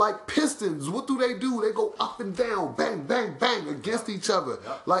 Like Pistons, what do? They go up and down, bang, bang, bang, against each other,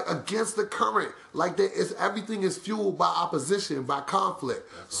 like against the current. Like everything is fueled by opposition, by conflict.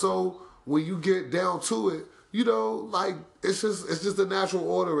 So when you get down to it, you know, like it's just the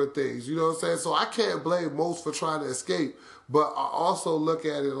natural order of things. You know what I'm saying? So I can't blame most for trying to escape, but I also look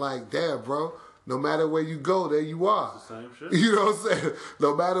at it like, damn, bro. No matter where you go, there you are. It's the same shit. You know what I'm saying?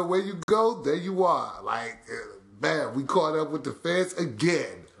 No matter where you go, there you are. Like, man, we caught up with the feds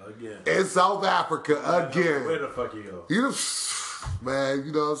again. In South Africa again. Where the fuck you go? You know, man,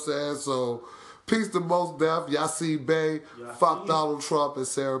 you know what I'm saying? So, peace to Mos Def. Y'all see Bay. Fuck Donald Trump and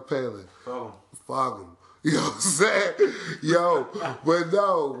Sarah Palin. Fuck them. You know what I'm saying? Yo, but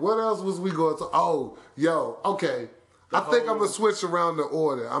no, what else was we going to? Oh, yo, okay. I think I'm gonna switch around the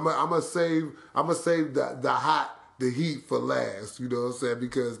order. I'm gonna save the heat for last. You know what I'm saying?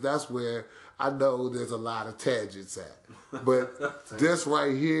 Because that's where I know there's a lot of tangents at. But this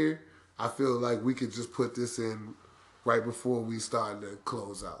right here, I feel like we could just put this in right before we start to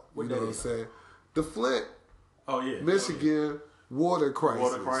close out. You know what I'm saying? The Flint, Michigan water crisis.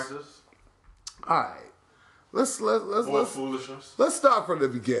 Water crisis. All right, let's foolishness. Let's start from the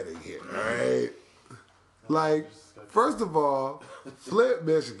beginning here. All right, like. First of all, Flint,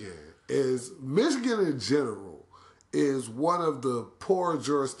 Michigan in general is one of the poorer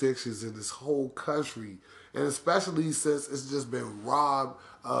jurisdictions in this whole country, and especially since it's just been robbed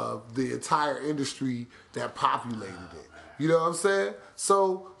of the entire industry that populated it. You know what I'm saying?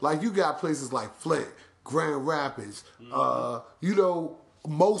 So, like, you got places like Flint, Grand Rapids, you know,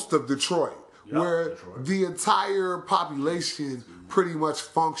 most of Detroit, where the entire population pretty much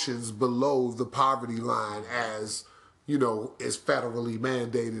functions below the poverty line as, you know, is federally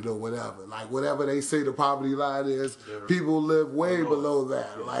mandated or whatever. Like, whatever they say the poverty line is, people live way below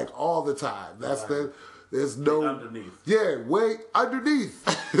that, like, all the time. There's no... Underneath. Yeah, way underneath,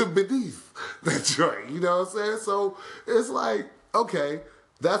 beneath that joint, you know what I'm saying? So, it's like, okay,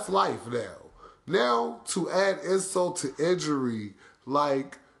 that's life now. Now, to add insult to injury,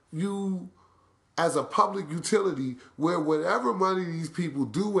 like, you, as a public utility, where whatever money these people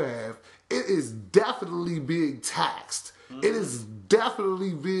do have, it is definitely being taxed. It is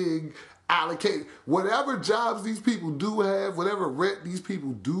definitely being allocated. Whatever jobs these people do have, whatever rent these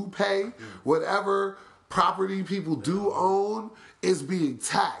people do pay, whatever property people do own, is being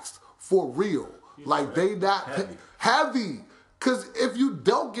taxed for real. Like, they not heavy. Because if you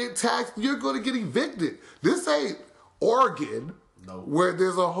don't get taxed, you're going to get evicted. This ain't Oregon, where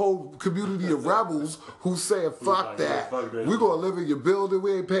there's a whole community of rebels who saying, fuck that. We're going to live in your building,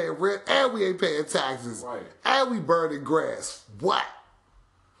 we ain't paying rent, and we ain't paying taxes. Right. And we burning grass. What?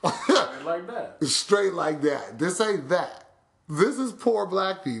 Like that. Straight like that. This ain't that. This is poor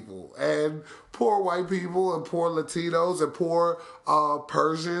black people and poor white people and poor Latinos and poor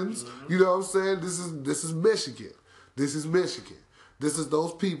Persians. You know what I'm saying? This is Michigan. This is Michigan. This is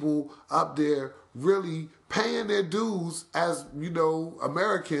those people up there really paying their dues as, you know,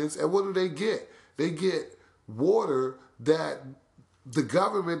 Americans. And what do they get? They get water that the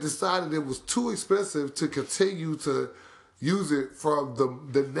government decided it was too expensive to continue to use it from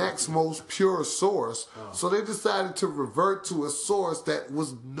the next most pure source. So they decided to revert to a source that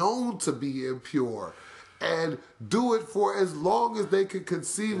was known to be impure and do it for as long as they could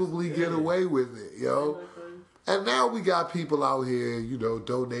conceivably get away with it, yo. And now we got people out here, you know,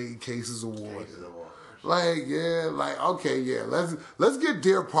 donating cases of water. Like, yeah, like, okay, yeah, let's get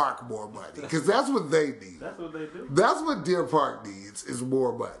Deer Park more money, because that's what they need. That's what they do. That's what Deer Park needs, is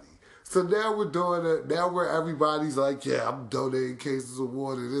more money. So now we're doing it, now where everybody's like, yeah, I'm donating cases of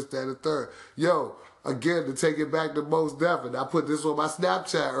water, this, that, and the third. Yo, again, to take it back to Mos Def, and I put this on my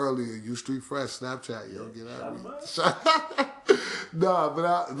Snapchat earlier, you Street Fresh Snapchat, yo, get out of me. Nah,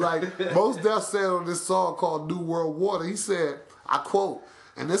 but Mos Def said on this song called New World Water, he said, I quote,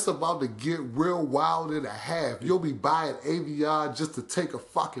 and it's about to get real wild and a half. You'll be buying Avion just to take a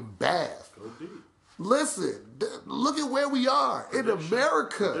fucking bath. Listen, look at where we are in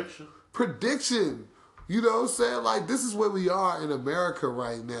America. Prediction. You know what I'm saying? Like, this is where we are in America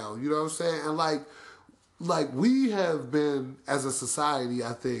right now. You know what I'm saying? And like we have been, as a society,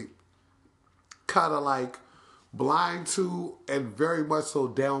 I think, kind of like blind to and very much so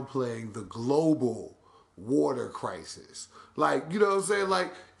downplaying the global water crisis. Like, you know what I'm saying?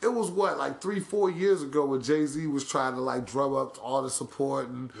 Like, it was what, like 3-4 years ago when Jay-Z was trying to like drum up all the support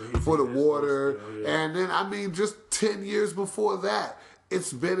and for the water. And then, I mean, just 10 years before that,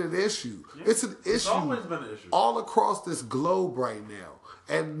 it's been an issue. Yeah. It's an issue. It's always been an issue. All across this globe right now.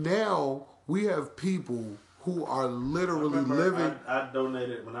 And now we have people who are literally living. I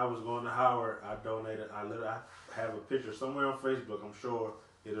donated, when I was going to Howard, I donated, I have a picture somewhere on Facebook, I'm sure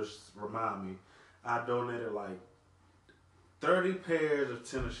it'll remind me. I donated like 30 pairs of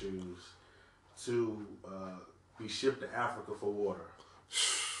tennis shoes to be shipped to Africa for water.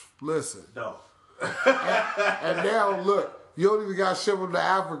 Listen. No. And now, look, you don't even got to ship them to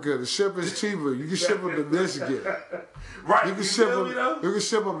Africa. The ship is cheaper. You can ship them to Michigan. Right. You can ship them. You can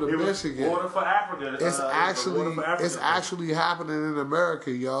ship them to Michigan. Water for Africa. It's actually happening in America,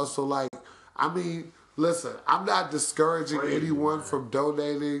 y'all. So like, I mean, listen, I'm not discouraging anyone from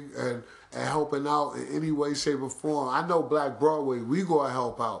donating and helping out in any way, shape, or form. I know Black Broadway, we gonna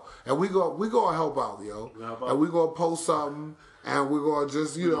help out, and we gonna help out, yo, and we gonna post something. And we're gonna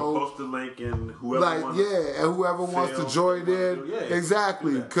just, post the link and whoever wants to join in,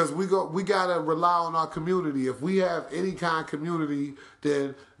 exactly. Because we gotta rely on our community. If we have any kind of community,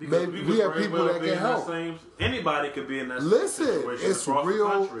 then maybe we have people that can help. Anybody could be in that. Listen, it's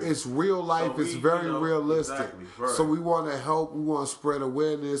real. It's real life. So it's very realistic. Exactly, right. So we want to help. We want to spread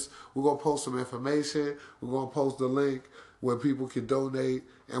awareness. We're gonna post some information. We're gonna post the link where people can donate,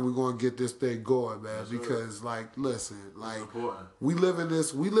 and we're gonna get this thing going, man. Because, like, listen, like, we all live in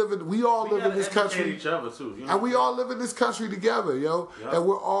this country, each other too, and we all live in this country together, yo. Yep. And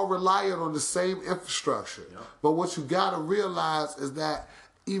we're all reliant on the same infrastructure. Yep. But what you gotta realize is that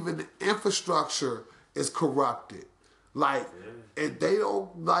even the infrastructure is corrupted. Like, and they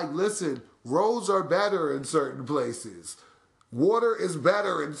don't listen. Roads are better in certain places. Water is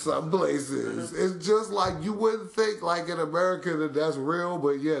better in some places. It's just like you wouldn't think like in America that's real,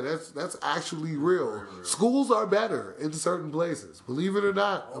 but yeah, that's actually real. Schools are better in certain places. Believe it or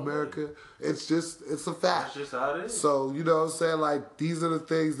not, America. It's a fact. That's just how it is. So, you know what I'm saying? Like, these are the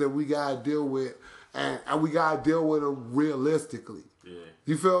things that we gotta deal with, and we gotta deal with them realistically. Yeah.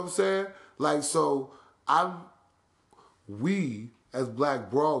 You feel what I'm saying? Like, so we as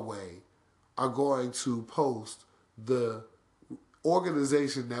Black Broadway are going to post the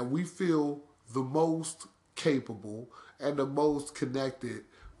organization that we feel the most capable and the most connected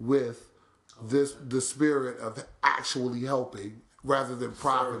with the spirit of actually helping rather than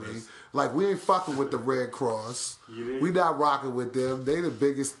profiting. Service. Like, we ain't fucking with the Red Cross. We not rocking with them. They the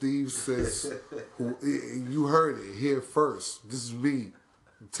biggest thieves since you heard it here first. This is me.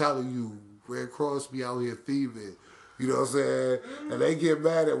 I'm telling you, Red Cross be out here thieving. You know what I'm saying? And they get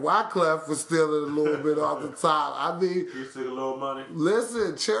mad at Wyclef for stealing a little bit off the top. I mean, you took a little money.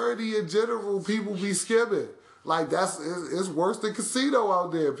 Listen, charity in general, people be skimming. Like, it's worse than casino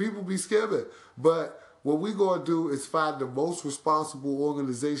out there. People be skimming. But what we're going to do is find the most responsible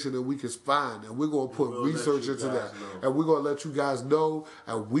organization that we can find, and we're going to put research into that. And we're going to let you guys know,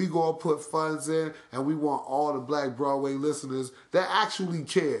 and we're going to put funds in, and we want all the Black Broadway listeners that actually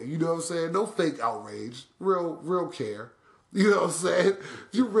care. You know what I'm saying? No fake outrage. Real care. You know what I'm saying? If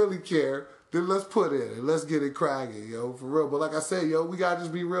you really care, then let's put in and let's get it cracking, yo, for real. But like I said, yo, we got to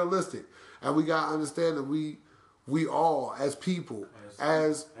just be realistic. And we got to understand that we all, as people,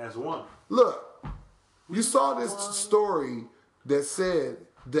 as one. Look. You saw this story that said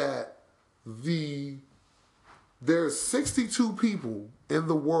that there's 62 people in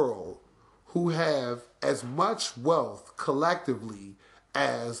the world who have as much wealth collectively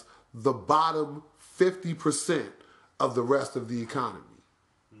as the bottom 50% of the rest of the economy.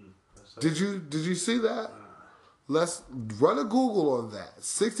 Did you see that? Let's run a Google on that.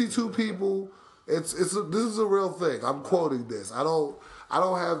 62 people. This is a real thing. I'm quoting this. I don't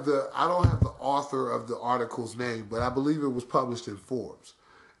have the author of the article's name, but I believe it was published in Forbes.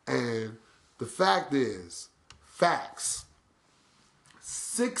 And the fact is,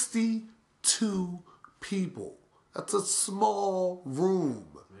 62 people. That's a small room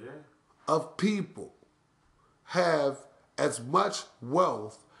of people have as much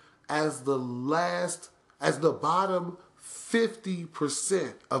wealth as the bottom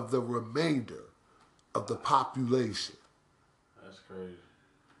 50% of the remainder of the population. That's crazy.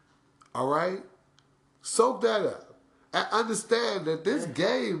 All right? Soak that up. And understand that this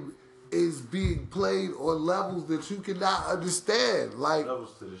game is being played on levels that you cannot understand. Like,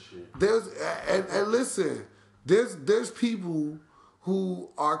 levels to the shit. And listen, there's people who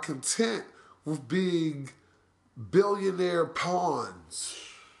are content with being billionaire pawns.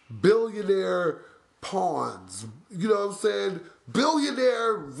 You know what I'm saying?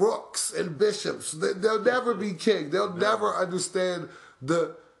 Billionaire rooks and bishops. They'll never be king. They'll never understand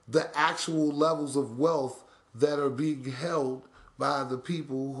the actual levels of wealth that are being held by the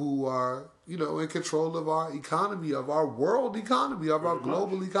people who are, in control of our economy, of our world economy, of our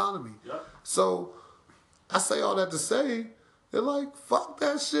global economy. Yep. So I say all that to say, they're like, fuck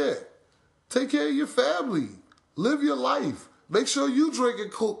that shit. Take care of your family. Live your life. Make sure you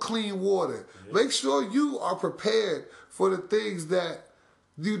drinking clean water. Yeah. Make sure you are prepared for the things that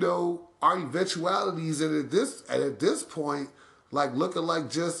you know, our eventualities, and at this point, like looking like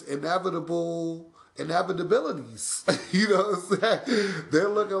just inevitabilities. You know what I'm saying? They're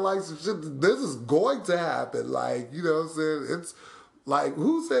looking like some shit. This is going to happen. Like, you know what I'm saying? It's like,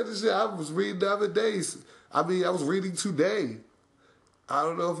 who said this shit? I was reading the other day. I was reading today. I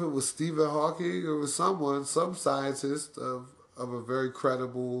don't know if it was Stephen Hawking or it was some scientist of a very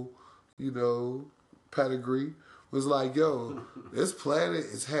credible, you know, pedigree, was like, yo, this planet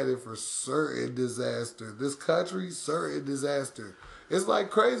is headed for certain disaster. This country, certain disaster. It's like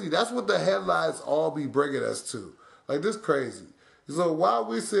crazy. That's what the headlines all be bringing us to. Like, this crazy. So while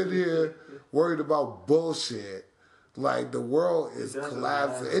we sit here worried about bullshit, like, the world is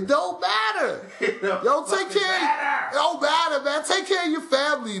collapsing. It don't matter. Yo, take care. It don't matter, man. Take care of your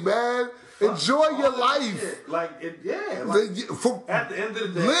family, man. Enjoy your life. Like, at the end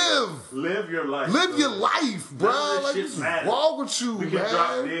of the day, live your life. Live your life, bro. Like, what's wrong with you, man? We can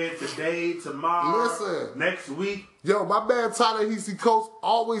drop dead today, tomorrow, next week. Yo, my man Ta-Nehisi Coates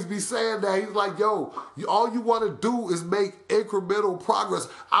always be saying that. He's like, yo, all you want to do is make incremental progress.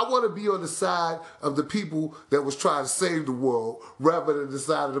 I want to be on the side of the people that was trying to save the world rather than the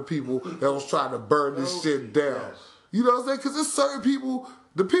side of the people that was trying to burn this shit down. Yes. You know what I'm saying? Because there's certain people...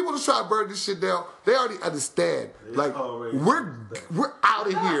 The people that try to burn this shit down, they already understand. Like, we're out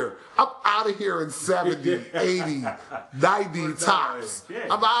of here. I'm out of here in 70, 80, 90 tops.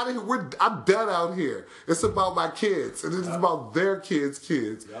 I'm out of here. I'm done out here. It's about my kids, and it's about their kids'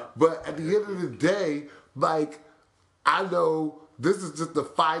 kids. But at the end of the day, like, I know this is just a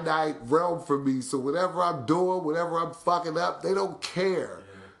finite realm for me. So whatever I'm doing, whatever I'm fucking up, they don't care.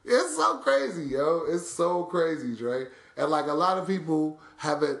 It's so crazy, yo. It's so crazy, right? And like a lot of people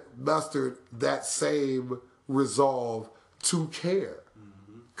haven't mustered that same resolve to care.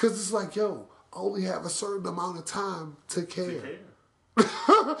 Because it's like, yo, I only have a certain amount of time to care.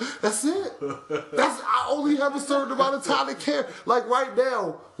 That's it. I only have a certain amount of time to care. Like right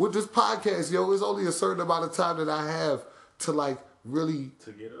now, with this podcast, yo, it's only a certain amount of time that I have to like really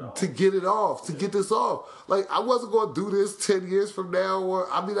to get it off, to get this off. Like, I wasn't going to do this 10 years from now,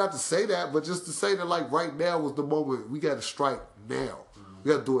 or I mean, not to say that, but just to say that, like, right now was the moment. We got to strike now.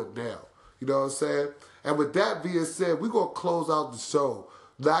 We got to do it now. You know what I'm saying? And with that being said, we're going to close out the show.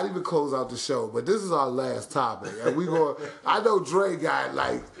 Not even close out the show, but this is our last topic. And we going I know Dre got,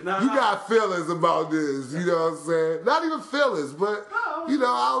 like, you got feelings about this. You know what I'm saying? Not even feelings, but, you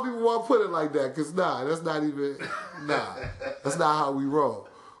know, I don't even want to put it like that, because, that's not even, that's not how we roll.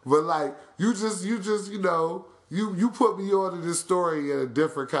 But, like, you just, you know, you put me onto this story in a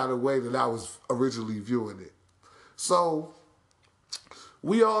different kind of way than I was originally viewing it. So,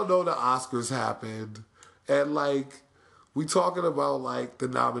 we all know the Oscars happened, and, like, we talking about, like, the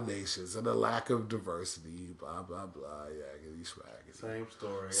nominations and the lack of diversity, blah, blah, blah, yaggity, schwaggity. Same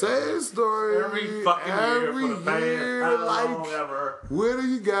story. Same story. Every fucking year. Like, when are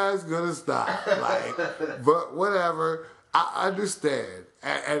you guys going to stop? Like, but whatever. I understand.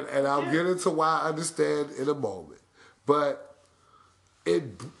 And I'll get into why I understand in a moment. But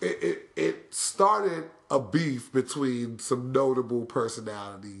it started a beef between some notable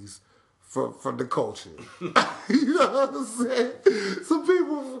personalities from the culture. You know what I'm saying? Some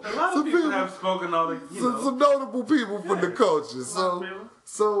people have spoken on it. Some notable people from the culture. So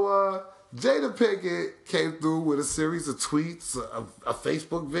Jada Pinkett came through with a series of tweets, a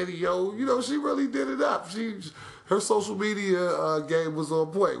Facebook video. You know, she really did it up. Her social media game was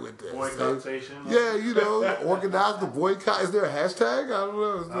on point with this. Boycottation. Yeah, you know, organized the boycott. Is there a hashtag? I don't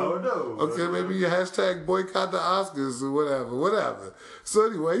know. I don't know. Okay, maybe you hashtag boycott the Oscars or whatever. So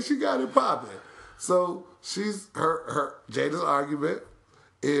anyway, she got it popping. So she's her Jada's argument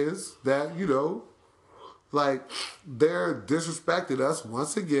is that, you know, like, they're disrespecting us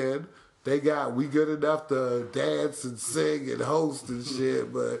once again. We good enough to dance and sing and host and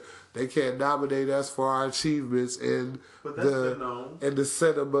shit, but they can't nominate us for our achievements in the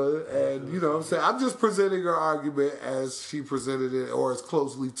cinema. And, you know what I'm saying? I'm just presenting her argument as she presented it, or as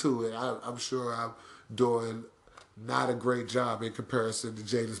closely to it. I'm sure I'm doing not a great job in comparison to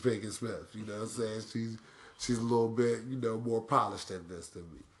Jada Pinkett Smith. You know what I'm saying? She's a little bit, you know, more polished than this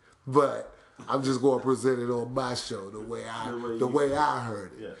than me. But I'm just going to present it on my show the way I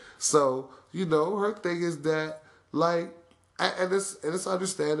heard it. Yeah. So, you know, her thing is that, like, and it's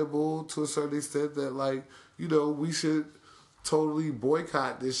understandable to a certain extent that, like, you know, we should totally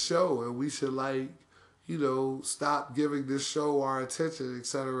boycott this show, and we should, like, you know, stop giving this show our attention, et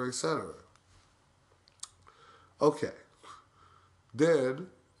cetera, et cetera. Okay. Then,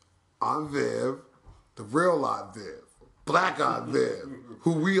 Aunt Viv, the real Aunt Viv, Black Aunt Viv,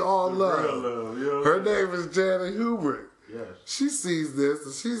 who we all love. Her name is Janet Hubert. Yes. She sees this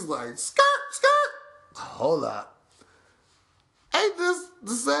and she's like, skirt, skirt. Hold up. Ain't this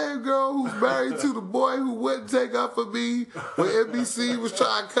the same girl who's married to the boy who wouldn't take up for me when NBC was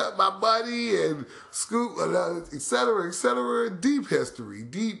trying to cut my money and scoop, et cetera, et cetera? Deep history.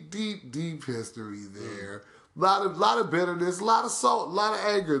 Deep history there. Lot of bitterness, a lot of salt, a lot of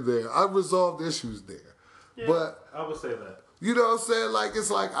anger there. Unresolved issues there. Yeah, but I would say that. You know what I'm saying? Like,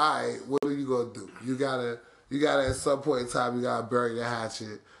 it's like, all right, what are you going to do? You gotta at some point in time, you got to bury the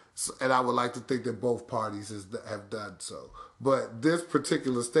hatchet. And I would like to think that both parties have done so. But this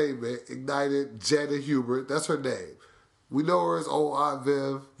particular statement ignited Janet Hubert. That's her name. We know her as old Aunt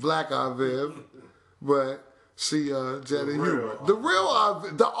Viv, Black Aunt Viv. But she, Janet Hubert. The real Aunt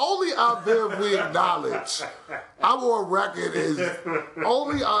Viv, the only Aunt Viv we acknowledge. I'm on record is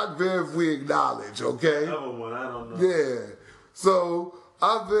only Aunt Viv we acknowledge, okay? Another one, I don't know. Yeah. So,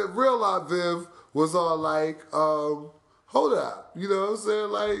 Aunt Viv, real Aunt Viv was all like, hold up. You know what I'm saying?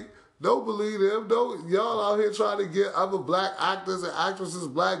 Like, don't believe them. Y'all out here trying to get other black actors and actresses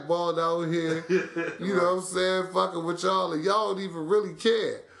blackballed out here. You know what I'm saying? Fucking with y'all, and y'all don't even really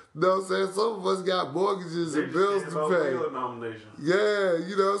care. You know what I'm saying? Some of us got mortgages and bills to pay. Yeah,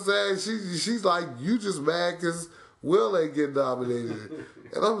 you know what I'm saying? She's like, you just mad because Will ain't getting nominated.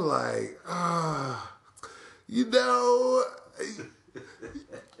 And I'm like, you know,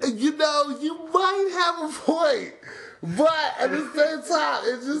 you might have a point. But at the same time,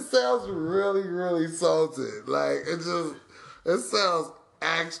 it just sounds really, really salted. Like, it sounds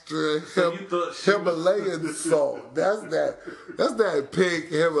extra Himalayan salt. That's that pink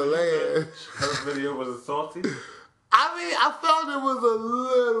Himalayan. Her video was it salty? I mean, I felt it was a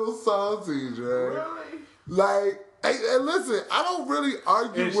little salty, Dre. Really? Like, and listen, I don't really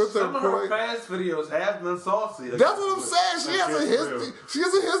argue with her some of point. her past videos have been salty. That's what I'm saying. She has a history. She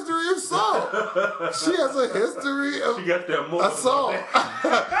has a history of salt. She has a history of she got that assault.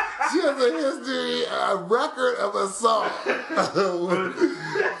 She has a history, a record of assault.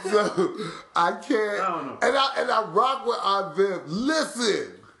 So I can't. I don't know. And I rock with Aunt Viv.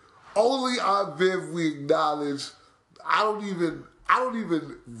 Listen, only Aunt Viv we acknowledge. I don't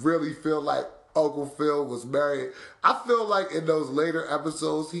even really feel like Uncle Phil was married. I feel like in those later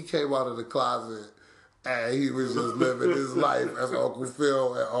episodes, he came out of the closet and he was just living his life as Uncle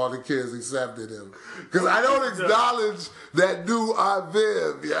Phil and all the kids accepted him. Because I don't acknowledge that new Aunt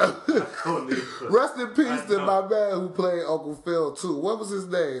Viv. Yeah. Rest in peace to my man who played Uncle Phil too. What was his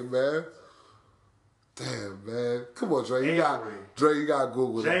name, man? Damn, man. Come on, Dre. You got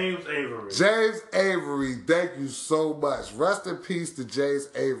Google James Avery. James Avery, thank you so much. Rest in peace to James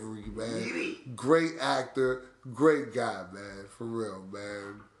Avery, man. Great actor, great guy, man. For real,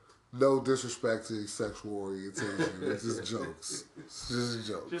 man. No disrespect to his sexual orientation. It's just jokes. It's just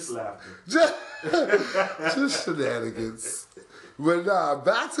jokes. Just laughter. Just shenanigans. But nah,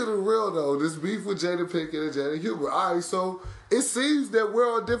 back to the real though. This beef with Jada Pinkett and Janet Hubert. All right, so it seems that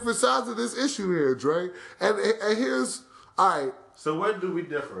we're on different sides of this issue here, Dre. And here's, all right. So where do we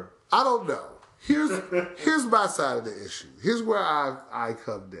differ? I don't know. Here's my side of the issue. Here's where I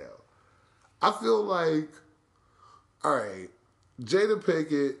come down. I feel like, all right, Jada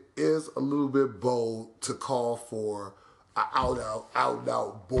Pinkett is a little bit bold to call for an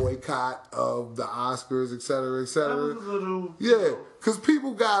out boycott of the Oscars, et cetera, et cetera. That was a little, yeah, because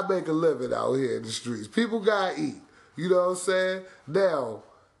people got to make a living out here in the streets. People got to eat. You know what I'm saying? Now,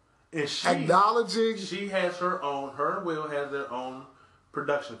 and acknowledging... She has her own, her and Will has their own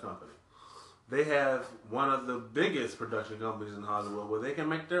production company. They have one of the biggest production companies in Hollywood where they can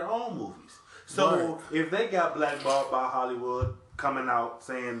make their own movies. So right. If they got blackballed by Hollywood coming out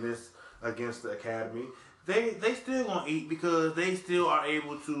saying this against the Academy, they still gonna eat because they still are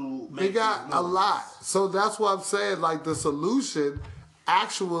able to make They got these a movies. lot. So that's what I'm saying. Like, the solution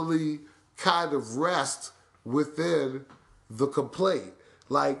actually kind of rests within the complaint.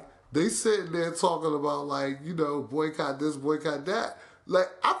 Like, they sitting there talking about, like, you know, boycott this, boycott that. Like,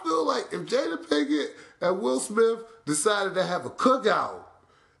 I feel like if Jada Pinkett and Will Smith decided to have a cookout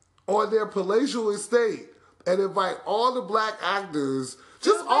on their palatial estate and invite all the black actors,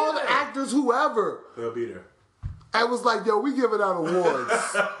 just all the actors, whoever. They'll be there. I was like, yo, we giving out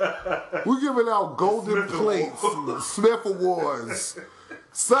awards. We giving out golden plates, Smith Awards.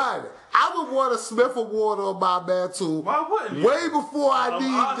 Son, I would want a Smith Award on my mantle. Why wouldn't you? Way before I need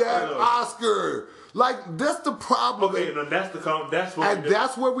Oscar, that though. Oscar. Like, that's the problem. Okay, no, that's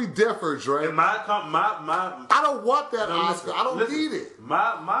that's where we differ, Dre. And my I don't want that Oscar. I don't need it.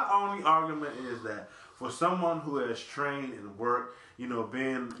 My only argument is that for someone who has trained and worked, you know,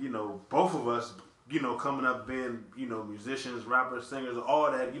 being, you know, both of us coming up being, musicians, rappers, singers,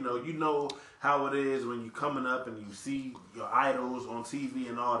 all that, you know how it is when you coming up and you see your idols on TV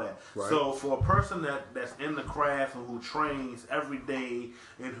and all that. Right. So for a person that's in the craft and who trains every day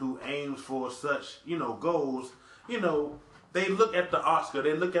and who aims for such, goals, they look at the Oscar,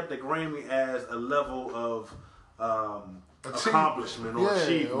 they look at the Grammy as a level of accomplishment or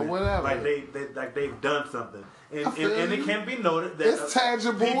achievement, or whatever. Like they've done something, and it can be noted that it's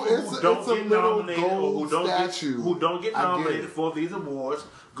tangible. People It's who don't it's a get little nominated or gold statue. who don't get I get nominated it. for these awards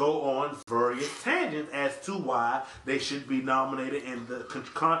go on various tangents as to why they should be nominated and the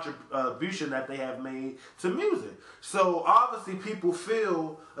contribution that they have made to music. So obviously, people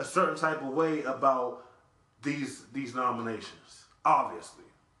feel a certain type of way about these nominations, obviously.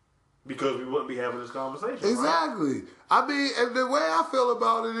 Because we wouldn't be having this conversation. Exactly. Right? I mean, and the way I feel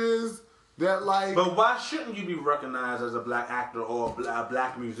about it is that, like... But why shouldn't you be recognized as a black actor or a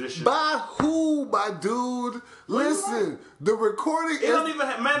black musician? By who, my dude? Listen, the recording... It don't even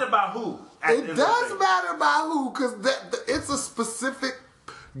matter about who. It does matter by who, because it's a specific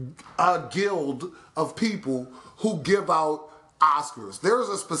guild of people who give out Oscars. There's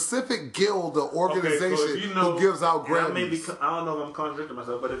a specific guild or organization who gives out Grammys. I don't know if I'm contradicting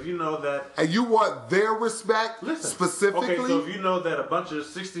myself, but if you know that... And you want their respect specifically... Okay, so if you know that a bunch of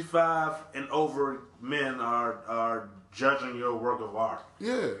 65 and over men are judging your work of art...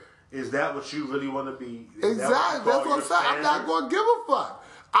 Yeah. Is that what you really want to be? Exactly. That's what I'm saying. I'm not going to give a fuck.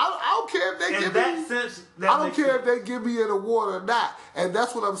 I don't care if they give me... I don't care if they give me an award or not. And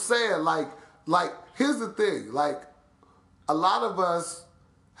that's what I'm saying. Like here's the thing. Like, a lot of us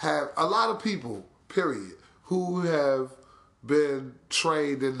have, a lot of people, period, who have been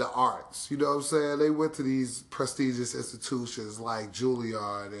trained in the arts. You know what I'm saying? They went to these prestigious institutions like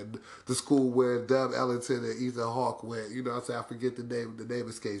Juilliard and the school where Dub Ellington and Ethan Hawke went. You know what I'm saying? I forget the name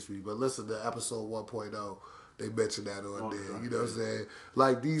escapes me, but listen to episode 1.0. They mentioned that on there. You know what I'm saying?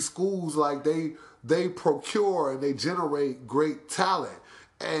 Like, these schools, like, they procure and they generate great talent.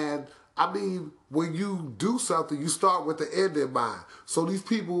 And I mean, when you do something, you start with the end in mind. So these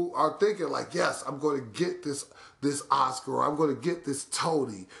people are thinking like, yes, I'm going to get this Oscar, or I'm going to get this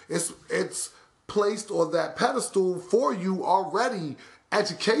Tony. It's placed on that pedestal for you already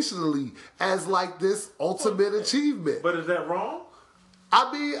educationally as like this ultimate achievement. But is that wrong?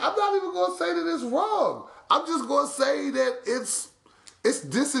 I mean, I'm not even going to say that it's wrong. I'm just going to say that it's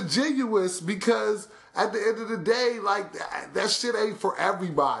disingenuous because at the end of the day, like, that shit ain't for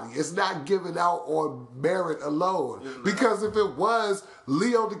everybody. It's not given out on merit alone. Because if it was,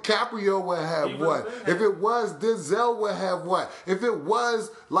 Leo DiCaprio would have one. If it was, Denzel would have one. If it was,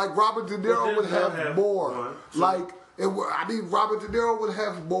 like, Robert De Niro would have more. Like, Robert De Niro would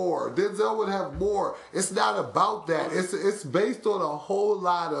have more. Denzel would have more. It's not about that. It's based on a whole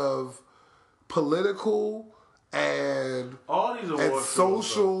lot of political and all these awards, and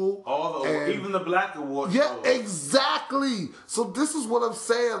social, even the black awards. Yeah, exactly. So this is what I'm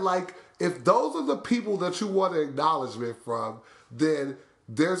saying. Like, if those are the people that you want acknowledgement from, then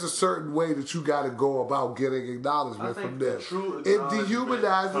there's a certain way that you got to go about getting acknowledgement from them. It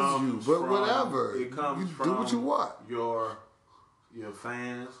dehumanizes you, but whatever. It comes you from do what you want. Your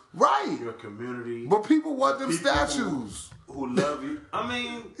fans, right? Your community. But people want them statues. Who love you? I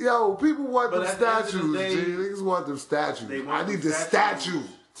mean, yo, people want them statues. Niggas want them statues. I need the statue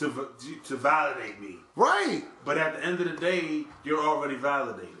to validate me. Right. But at the end of the day, you're already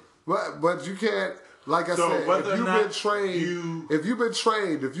validated. But you can't. Like I said, if you've been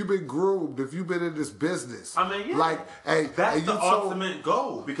trained, if you've been groomed, if you've been in this business, I mean, yeah. like, that's the ultimate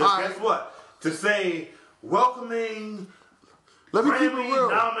goal. Because guess what? To say welcoming. Let me keep it real.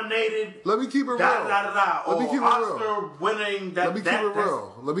 Nominated. Let me keep it real. Let me keep it real. Oscar winning. Let me keep it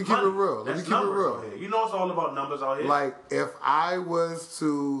real. Let me keep it real. Let me keep it real. You know it's all about numbers out here. Like, if I was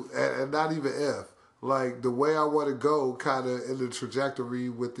to, and not even if, like, the way I want to go kind of in the trajectory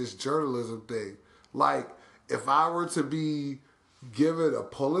with this journalism thing, like, if I were to be given a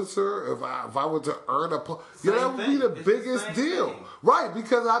Pulitzer, if I were to earn a Pulitzer, that would be the biggest deal. Right,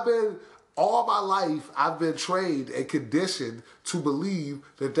 because all my life, I've been trained and conditioned to believe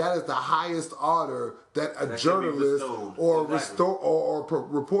that is the highest honor that a journalist or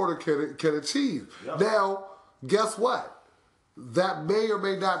reporter can achieve. Yep. Now, guess what? That may or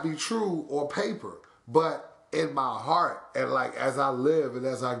may not be true on paper, but in my heart and like as I live and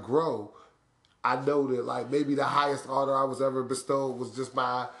as I grow, I know that like maybe the highest honor I was ever bestowed was just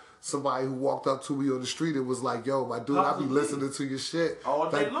by somebody who walked up to me on the street and was like, yo, my dude, I be listening to your shit. All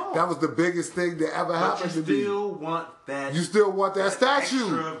day long. That was the biggest thing that ever happened to me. You still want that statue.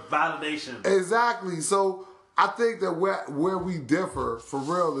 Extra validation. Exactly. So I think that where we differ for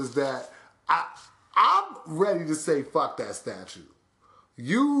real is that I'm ready to say fuck that statue.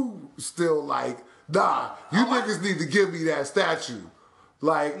 You still like, nah, you niggas need to give me that statue.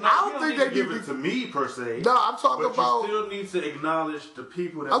 Like, No, I don't think they give need it to me per se. No, I'm talking but about. you still need to acknowledge the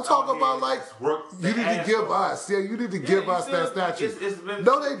people that I'm talking about like work. you need to give us. Yeah, you need to give you us still- that statue. it's been-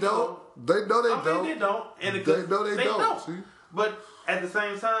 No, they don't. They know they I mean, don't. they don't. And They know they don't. See? But at the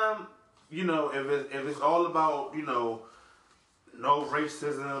same time, you know, if it's all about, you know, no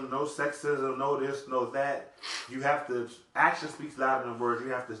racism, no sexism, no this, no that, you have to, action speaks louder than words. You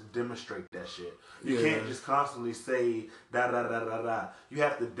have to demonstrate that shit. You Yeah. can't just constantly say da da da da da. You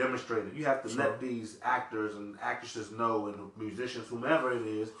have to demonstrate it. You have to let these actors and actresses know, and musicians, whomever it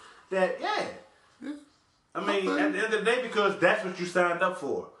is, that I mean, at the end of the day, because that's what you signed up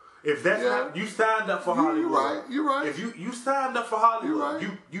for. If that's not, you signed up for Hollywood. You're right. If you signed up for Hollywood, You're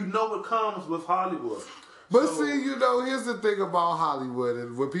right. you know what comes with Hollywood. But So- see, you know, here's the thing about Hollywood,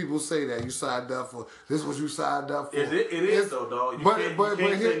 and when people say that you signed up for, this is what you signed up for. It is though, dog. You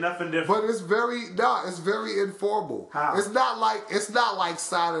can't say nothing different. But it's very informal. How? It's not like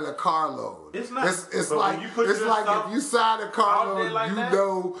signing a car loan. It's not. It's But like when you put it's like yourself if you sign a car out there loan, like you that-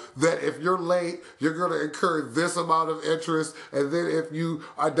 know that if you're late, you're gonna incur this amount of interest, and then if you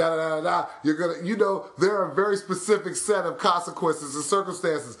are da da da da, you're gonna, you know, there are a very specific set of consequences and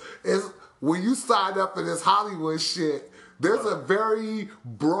circumstances. It's when you sign up for this Hollywood shit, there's a very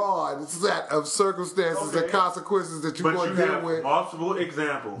broad set of circumstances and consequences that you're But going you to deal have with. multiple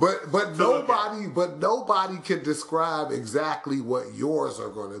examples. But to look at. nobody can describe exactly what yours are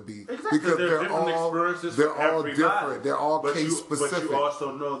going to be Exactly. because There's they're different all experiences they're for all everybody. different. They're all But case you, specific. But you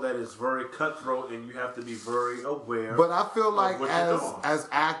also know that it's very cutthroat, and you have to be very aware. But I feel of like what you're doing. as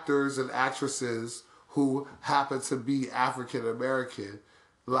actors and actresses who happen to be African American,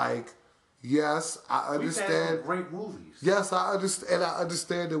 like, yes, I We've had understand. some great movies. Yes, I understand. And I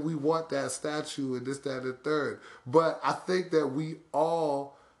understand that we want that statue and this, that, and the third. But I think that we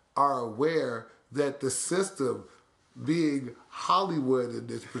all are aware that the system, being Hollywood in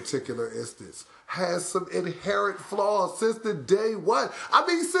this particular instance, has some inherent flaws since the day one. I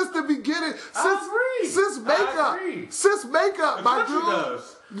mean, since the beginning, since makeup, my country dude.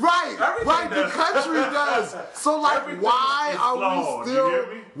 does. Right, Everything right. does. The country does. So, like, Everything why is are flawed, we you still?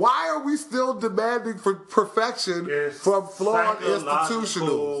 hear me? Why are we still demanding for perfection It's from flawed psychological- institutions?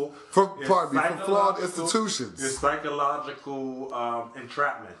 it's From flawed psychological- institutions. It's psychological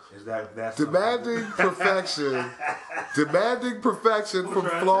entrapment. That's Demanding perfection, from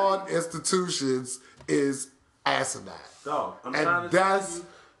trying to flawed institutions is asinine, Dog, I'm and trying to that's tell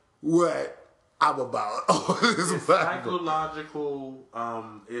you, what I'm about. on this it's platform. psychological.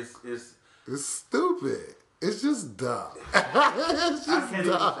 It's stupid. It's just dumb. It's I just can't even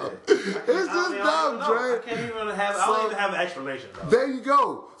dumb. say it. It's just dumb, I Dre. can't even have. I So- don't even have an explanation. Dog. There you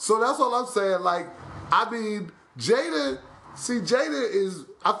go. So that's all I'm saying. Like, I mean, Jada is.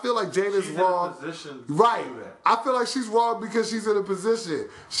 I feel like Jada's She's wrong. in a position to Right. do that. I feel like she's wrong because she's in a position.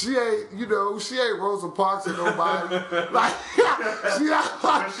 She ain't Rosa Parks or nobody. Like, she not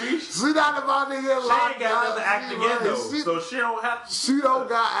about to get She locked ain't got up. another act She again right. though, so she don't have to. She don't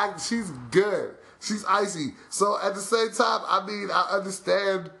got act. She's good. She's icy. So at the same time, I mean, I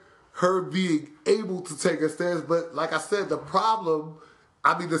understand her being able to take a stance, but like I said, the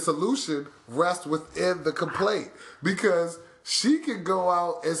solution rests within the complaint because she can go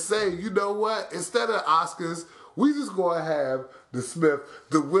out and say, you know what? Instead of Oscars, we just gonna have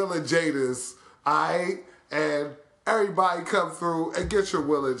the Will and Jadas, alright, and everybody come through and get your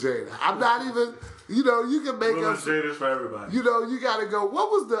Will and Jada. I'm not even. You know, you can make Will up. and Jada's for everybody. You know, you gotta go. What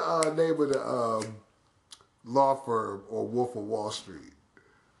was the name of the law firm or Wolf of Wall Street?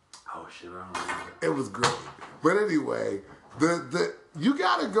 Oh shit, I don't remember. It was great. But anyway, you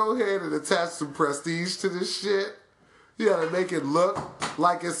gotta go ahead and attach some prestige to this shit. You gotta make it look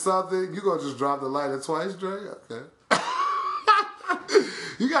like it's something. You gonna just drop the lighter twice, Dre? Okay.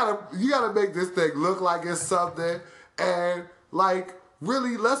 You gotta make this thing look like it's something, and like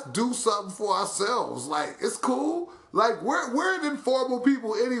really, let's do something for ourselves. Like, it's cool. Like, we're an informal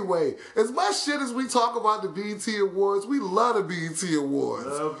people anyway. As much shit as we talk about the BET Awards, we love the BET Awards.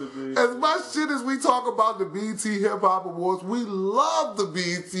 Love the BET. As much shit as we talk about the BET Hip Hop Awards, we love the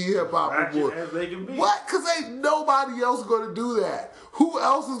BET Hip Hop Ratchet Awards. as they can be. What? Because ain't nobody else going to do that. Who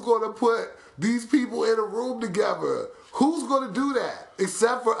else is going to put these people in a room together? Who's going to do that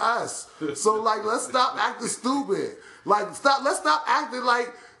except for us? So, like, let's stop acting stupid. Like, let's stop acting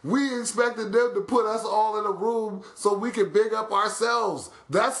like we expected them to put us all in a room so we can big up ourselves.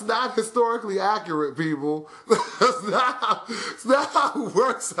 That's not historically accurate, people. That's not how it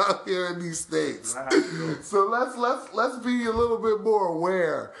works out here in these states. So let's be a little bit more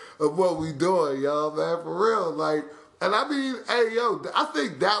aware of what we doing, y'all, man, for real. Like, and I mean, hey, yo, I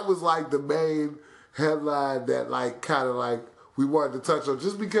think that was like the main headline that like kind of like we wanted to touch on,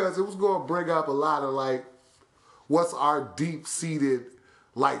 just because it was going to bring up a lot of like what's our deep-seated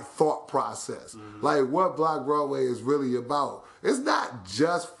like thought process, like what Black Broadway is really about. It's not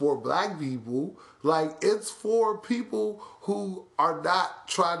just for black people, like it's for people who are not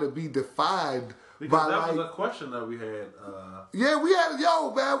trying to be defined because by that like. was a question that we had. Yeah, we had,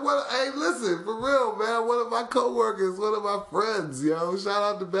 yo, man, hey, listen, for real, man, one of my coworkers, one of my friends, yo, shout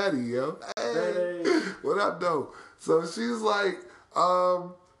out to Betty, yo. Hey, what up, though? So she's like,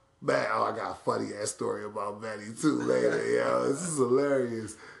 man, I got a funny-ass story about Betty, too, later, yo. This is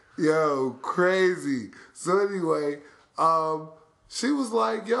hilarious. Yo, crazy. So anyway, she was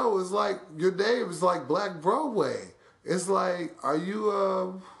like, yo, it's like, your name is like Black Broadway. It's like, are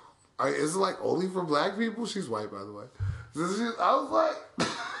you, is it like only for black people? She's white, by the way. So I was like,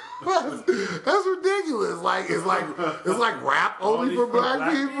 that's ridiculous. Like, it's like rap only for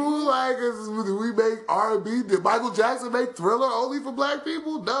black people? Like, do we make R&B? Did Michael Jackson make Thriller only for black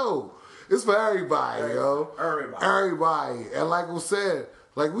people? No. It's for everybody, yo. Everybody. And like I said,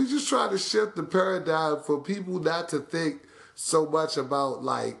 like, we just try to shift the paradigm for people not to think so much about,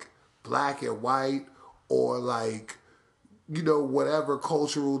 like, black and white or, like, you know, whatever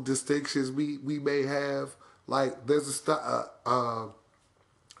cultural distinctions we may have. Like, there's a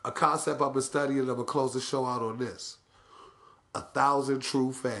concept I've been studying, and I'm going to close the show out on this. 1,000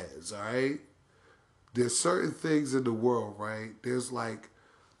 true fans, all right? There's certain things in the world, right? There's like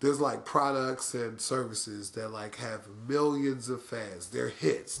products and services that like have millions of fans. They're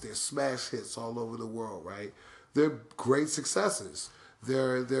hits. They're smash hits all over the world, right? They're great successes.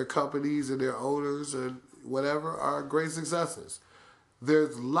 Their companies and their owners and whatever are great successes.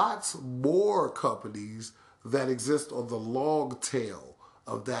 There's lots more companies that exist on the long tail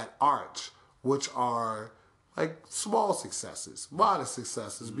of that arch, which are like small successes, modest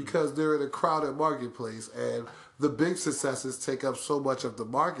successes, because they're in a crowded marketplace, and the big successes take up so much of the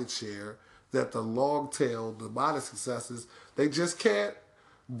market share that the long tail, the modest successes, they just can't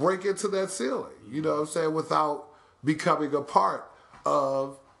break into that ceiling, you know what I'm saying, without becoming a part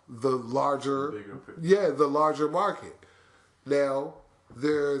of the larger, the larger market. Now,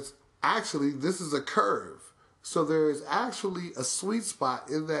 there's actually, this is a curve. So there is actually a sweet spot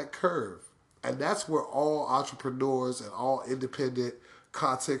in that curve. And that's where all entrepreneurs and all independent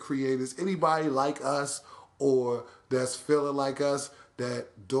content creators, anybody like us or that's feeling like us, that's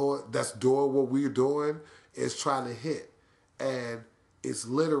doing what we're doing, is trying to hit. And it's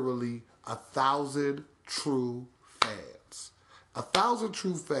literally 1,000 true fans. 1,000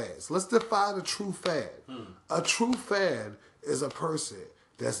 true fans. Let's define a true fan. A true fan is a person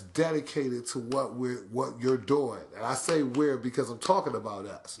that's dedicated to what you're doing. And I say we're because I'm talking about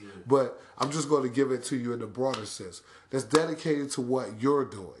us. Yeah. But I'm just going to give it to you in the broader sense. That's dedicated to what you're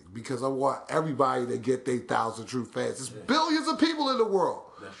doing. Because I want everybody to get their 1,000 true fans. There's billions of people in the world.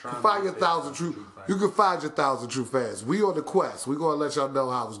 You can find your 1,000 true fans. You can find your 1,000 true fans. We on the quest. We're going to let y'all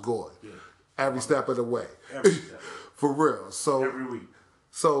know how it's going. Yeah. Every step of the way. Every step. For real. So every week.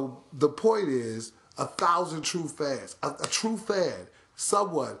 So the point is 1,000 true fans. A true fan.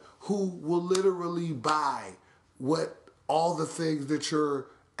 Someone who will literally buy what all the things that you're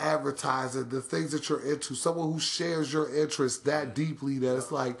advertising, the things that you're into, someone who shares your interests that deeply that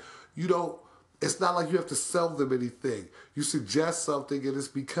it's like, it's not like you have to sell them anything. You suggest something and it's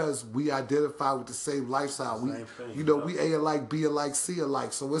because we identify with the same lifestyle. We A alike, B alike, C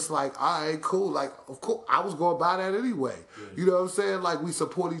alike. So it's like, all right, cool. Like, of course, I was going to buy that anyway. Yeah. You know what I'm saying? Like, we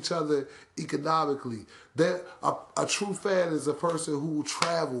support each other economically. That a true fan is a person who will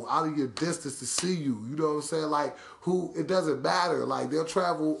travel out of your distance to see you. You know what I'm saying? Like, who, it doesn't matter. Like, they'll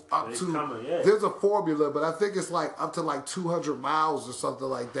travel up to, there's a formula, but I think it's like up to like 200 miles or something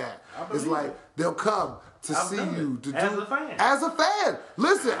like that. It's like, they'll come to see you. To as do, a fan. As a fan.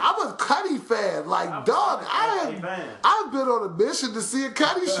 Listen, I'm a Cuddy fan. Like, dog, I've been on a mission to see a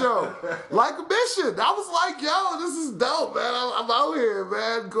Cuddy show. Like a mission. I was like, yo, this is dope, man. I'm out here,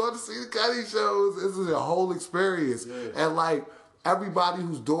 man, going to see the Cuddy shows. This is a whole experience. Yeah. And like, everybody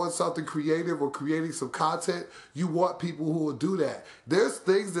who's doing something creative or creating some content, you want people who will do that. There's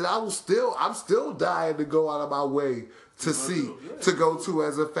things that I'm still dying to go out of my way to see, to go to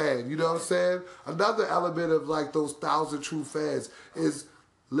as a fan. You know what I'm saying? Another element of like those 1,000 true fans is,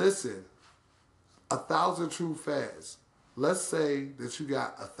 listen, 1,000 true fans. let's say that you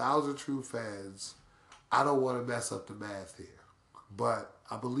got 1,000 true fans. I don't want to mess up the math here, but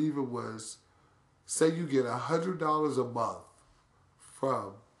I believe it was, say you get $100 a month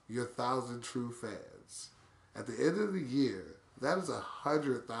from your 1,000 true fans. At the end of the year, that is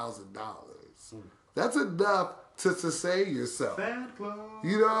 $100,000. That's enough to sustain yourself. Fan club.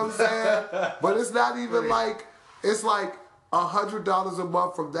 You know what I'm saying? But it's not even like, it's like $100 a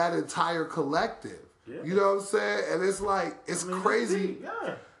month from that entire collective. Yeah. You know what I'm saying? And it's like, it's crazy.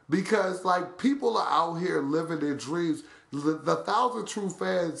 Yeah. Because, like, people are out here living their dreams. The 1,000 True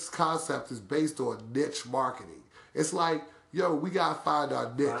Fans concept is based on niche marketing. It's like, yo, we got to find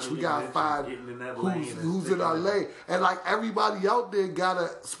our niche. We got to find who's in our lane. And, like, everybody out there got a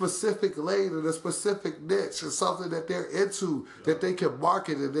specific lane and a specific niche and something that they're into that they can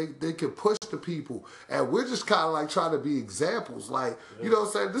market and they can push to people. And we're just kind of, like, trying to be examples. Like, you know what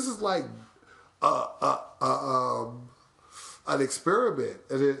I'm saying? This is like an experiment,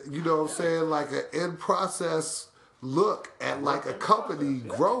 and it, you know what I'm saying, like an in-process look at like a company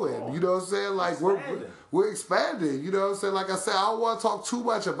growing. You know what I'm saying? Like we're expanding. You know what I'm saying? Like I said, I don't want to talk too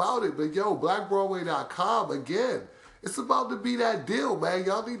much about it, but yo, BlackBroadway.com again. It's about to be that deal, man.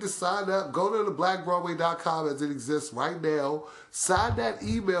 Y'all need to sign up. Go to the BlackBroadway.com as it exists right now. Sign that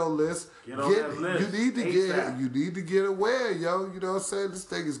email list. Get on that list. You need to ASAP. You need to get aware, yo. You know what I'm saying? This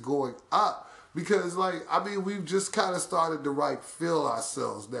thing is going up. Because, like, I mean, we've just kind of started to, like, feel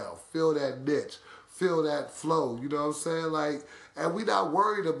ourselves now. Feel that niche. Feel that flow. You know what I'm saying? Like, and we not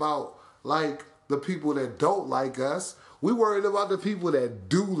worried about, like, the people that don't like us. We worried about the people that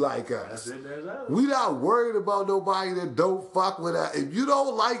do like us. We not worried about nobody that don't fuck with us. If you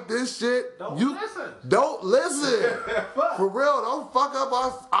don't like this shit, don't listen. For real, don't fuck up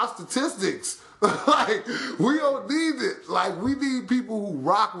our statistics. Like, we don't need it. Like, we need people who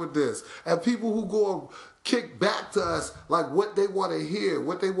rock with this and people who go and kick back to us, like, what they want to hear,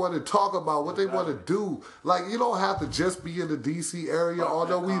 what they want to talk about, what they want to do. Like, you don't have to just be in the D.C. area,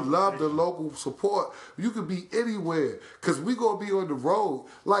 although we love the local support. You could be anywhere because we going to be on the road.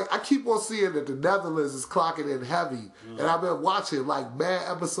 Like, I keep on seeing that the Netherlands is clocking in heavy, and I've been watching, like, mad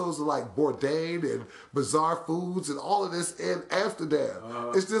episodes of, like, Bourdain and Bizarre Foods and all of this in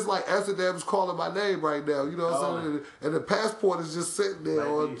Amsterdam. It's just like Amsterdam's calling my name right now, you know what I'm saying? And the passport is just sitting there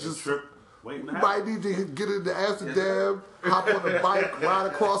on just... You might need to get into Amsterdam, hop on a bike, ride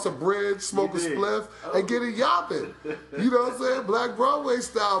across a bridge, smoke a spliff, and get it yapping. You know what I'm saying? Black Broadway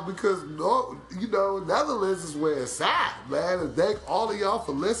style, because, you know, Netherlands is where it's at, man. And thank all of y'all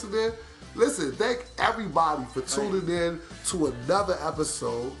for listening. Listen, thank everybody for tuning in to another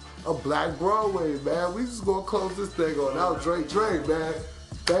episode of Black Broadway, man. We just gonna close this thing on out. Drake, man.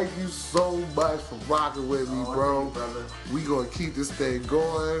 Thank you so much for rocking with me, bro. We gonna keep this thing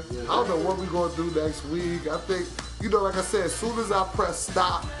going. I don't know what we gonna do next week. I think, you know, like I said, as soon as I press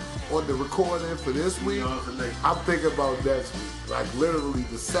stop on the recording for this week, I'm thinking about next week. Like, literally,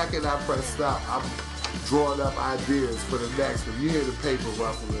 the second I press stop, I'm drawing up ideas for the next one. You hear the paper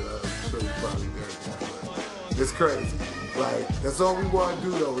ruffling, I'm sure you probably heard that. But it's crazy. Like, that's all we want to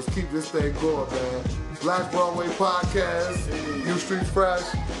do, though, is keep this thing going, man. Black Broadway Podcast, U Street Fresh,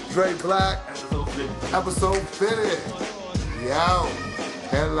 Dre Black, episode 50. We out.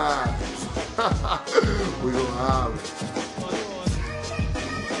 Headlines. We gonna holler.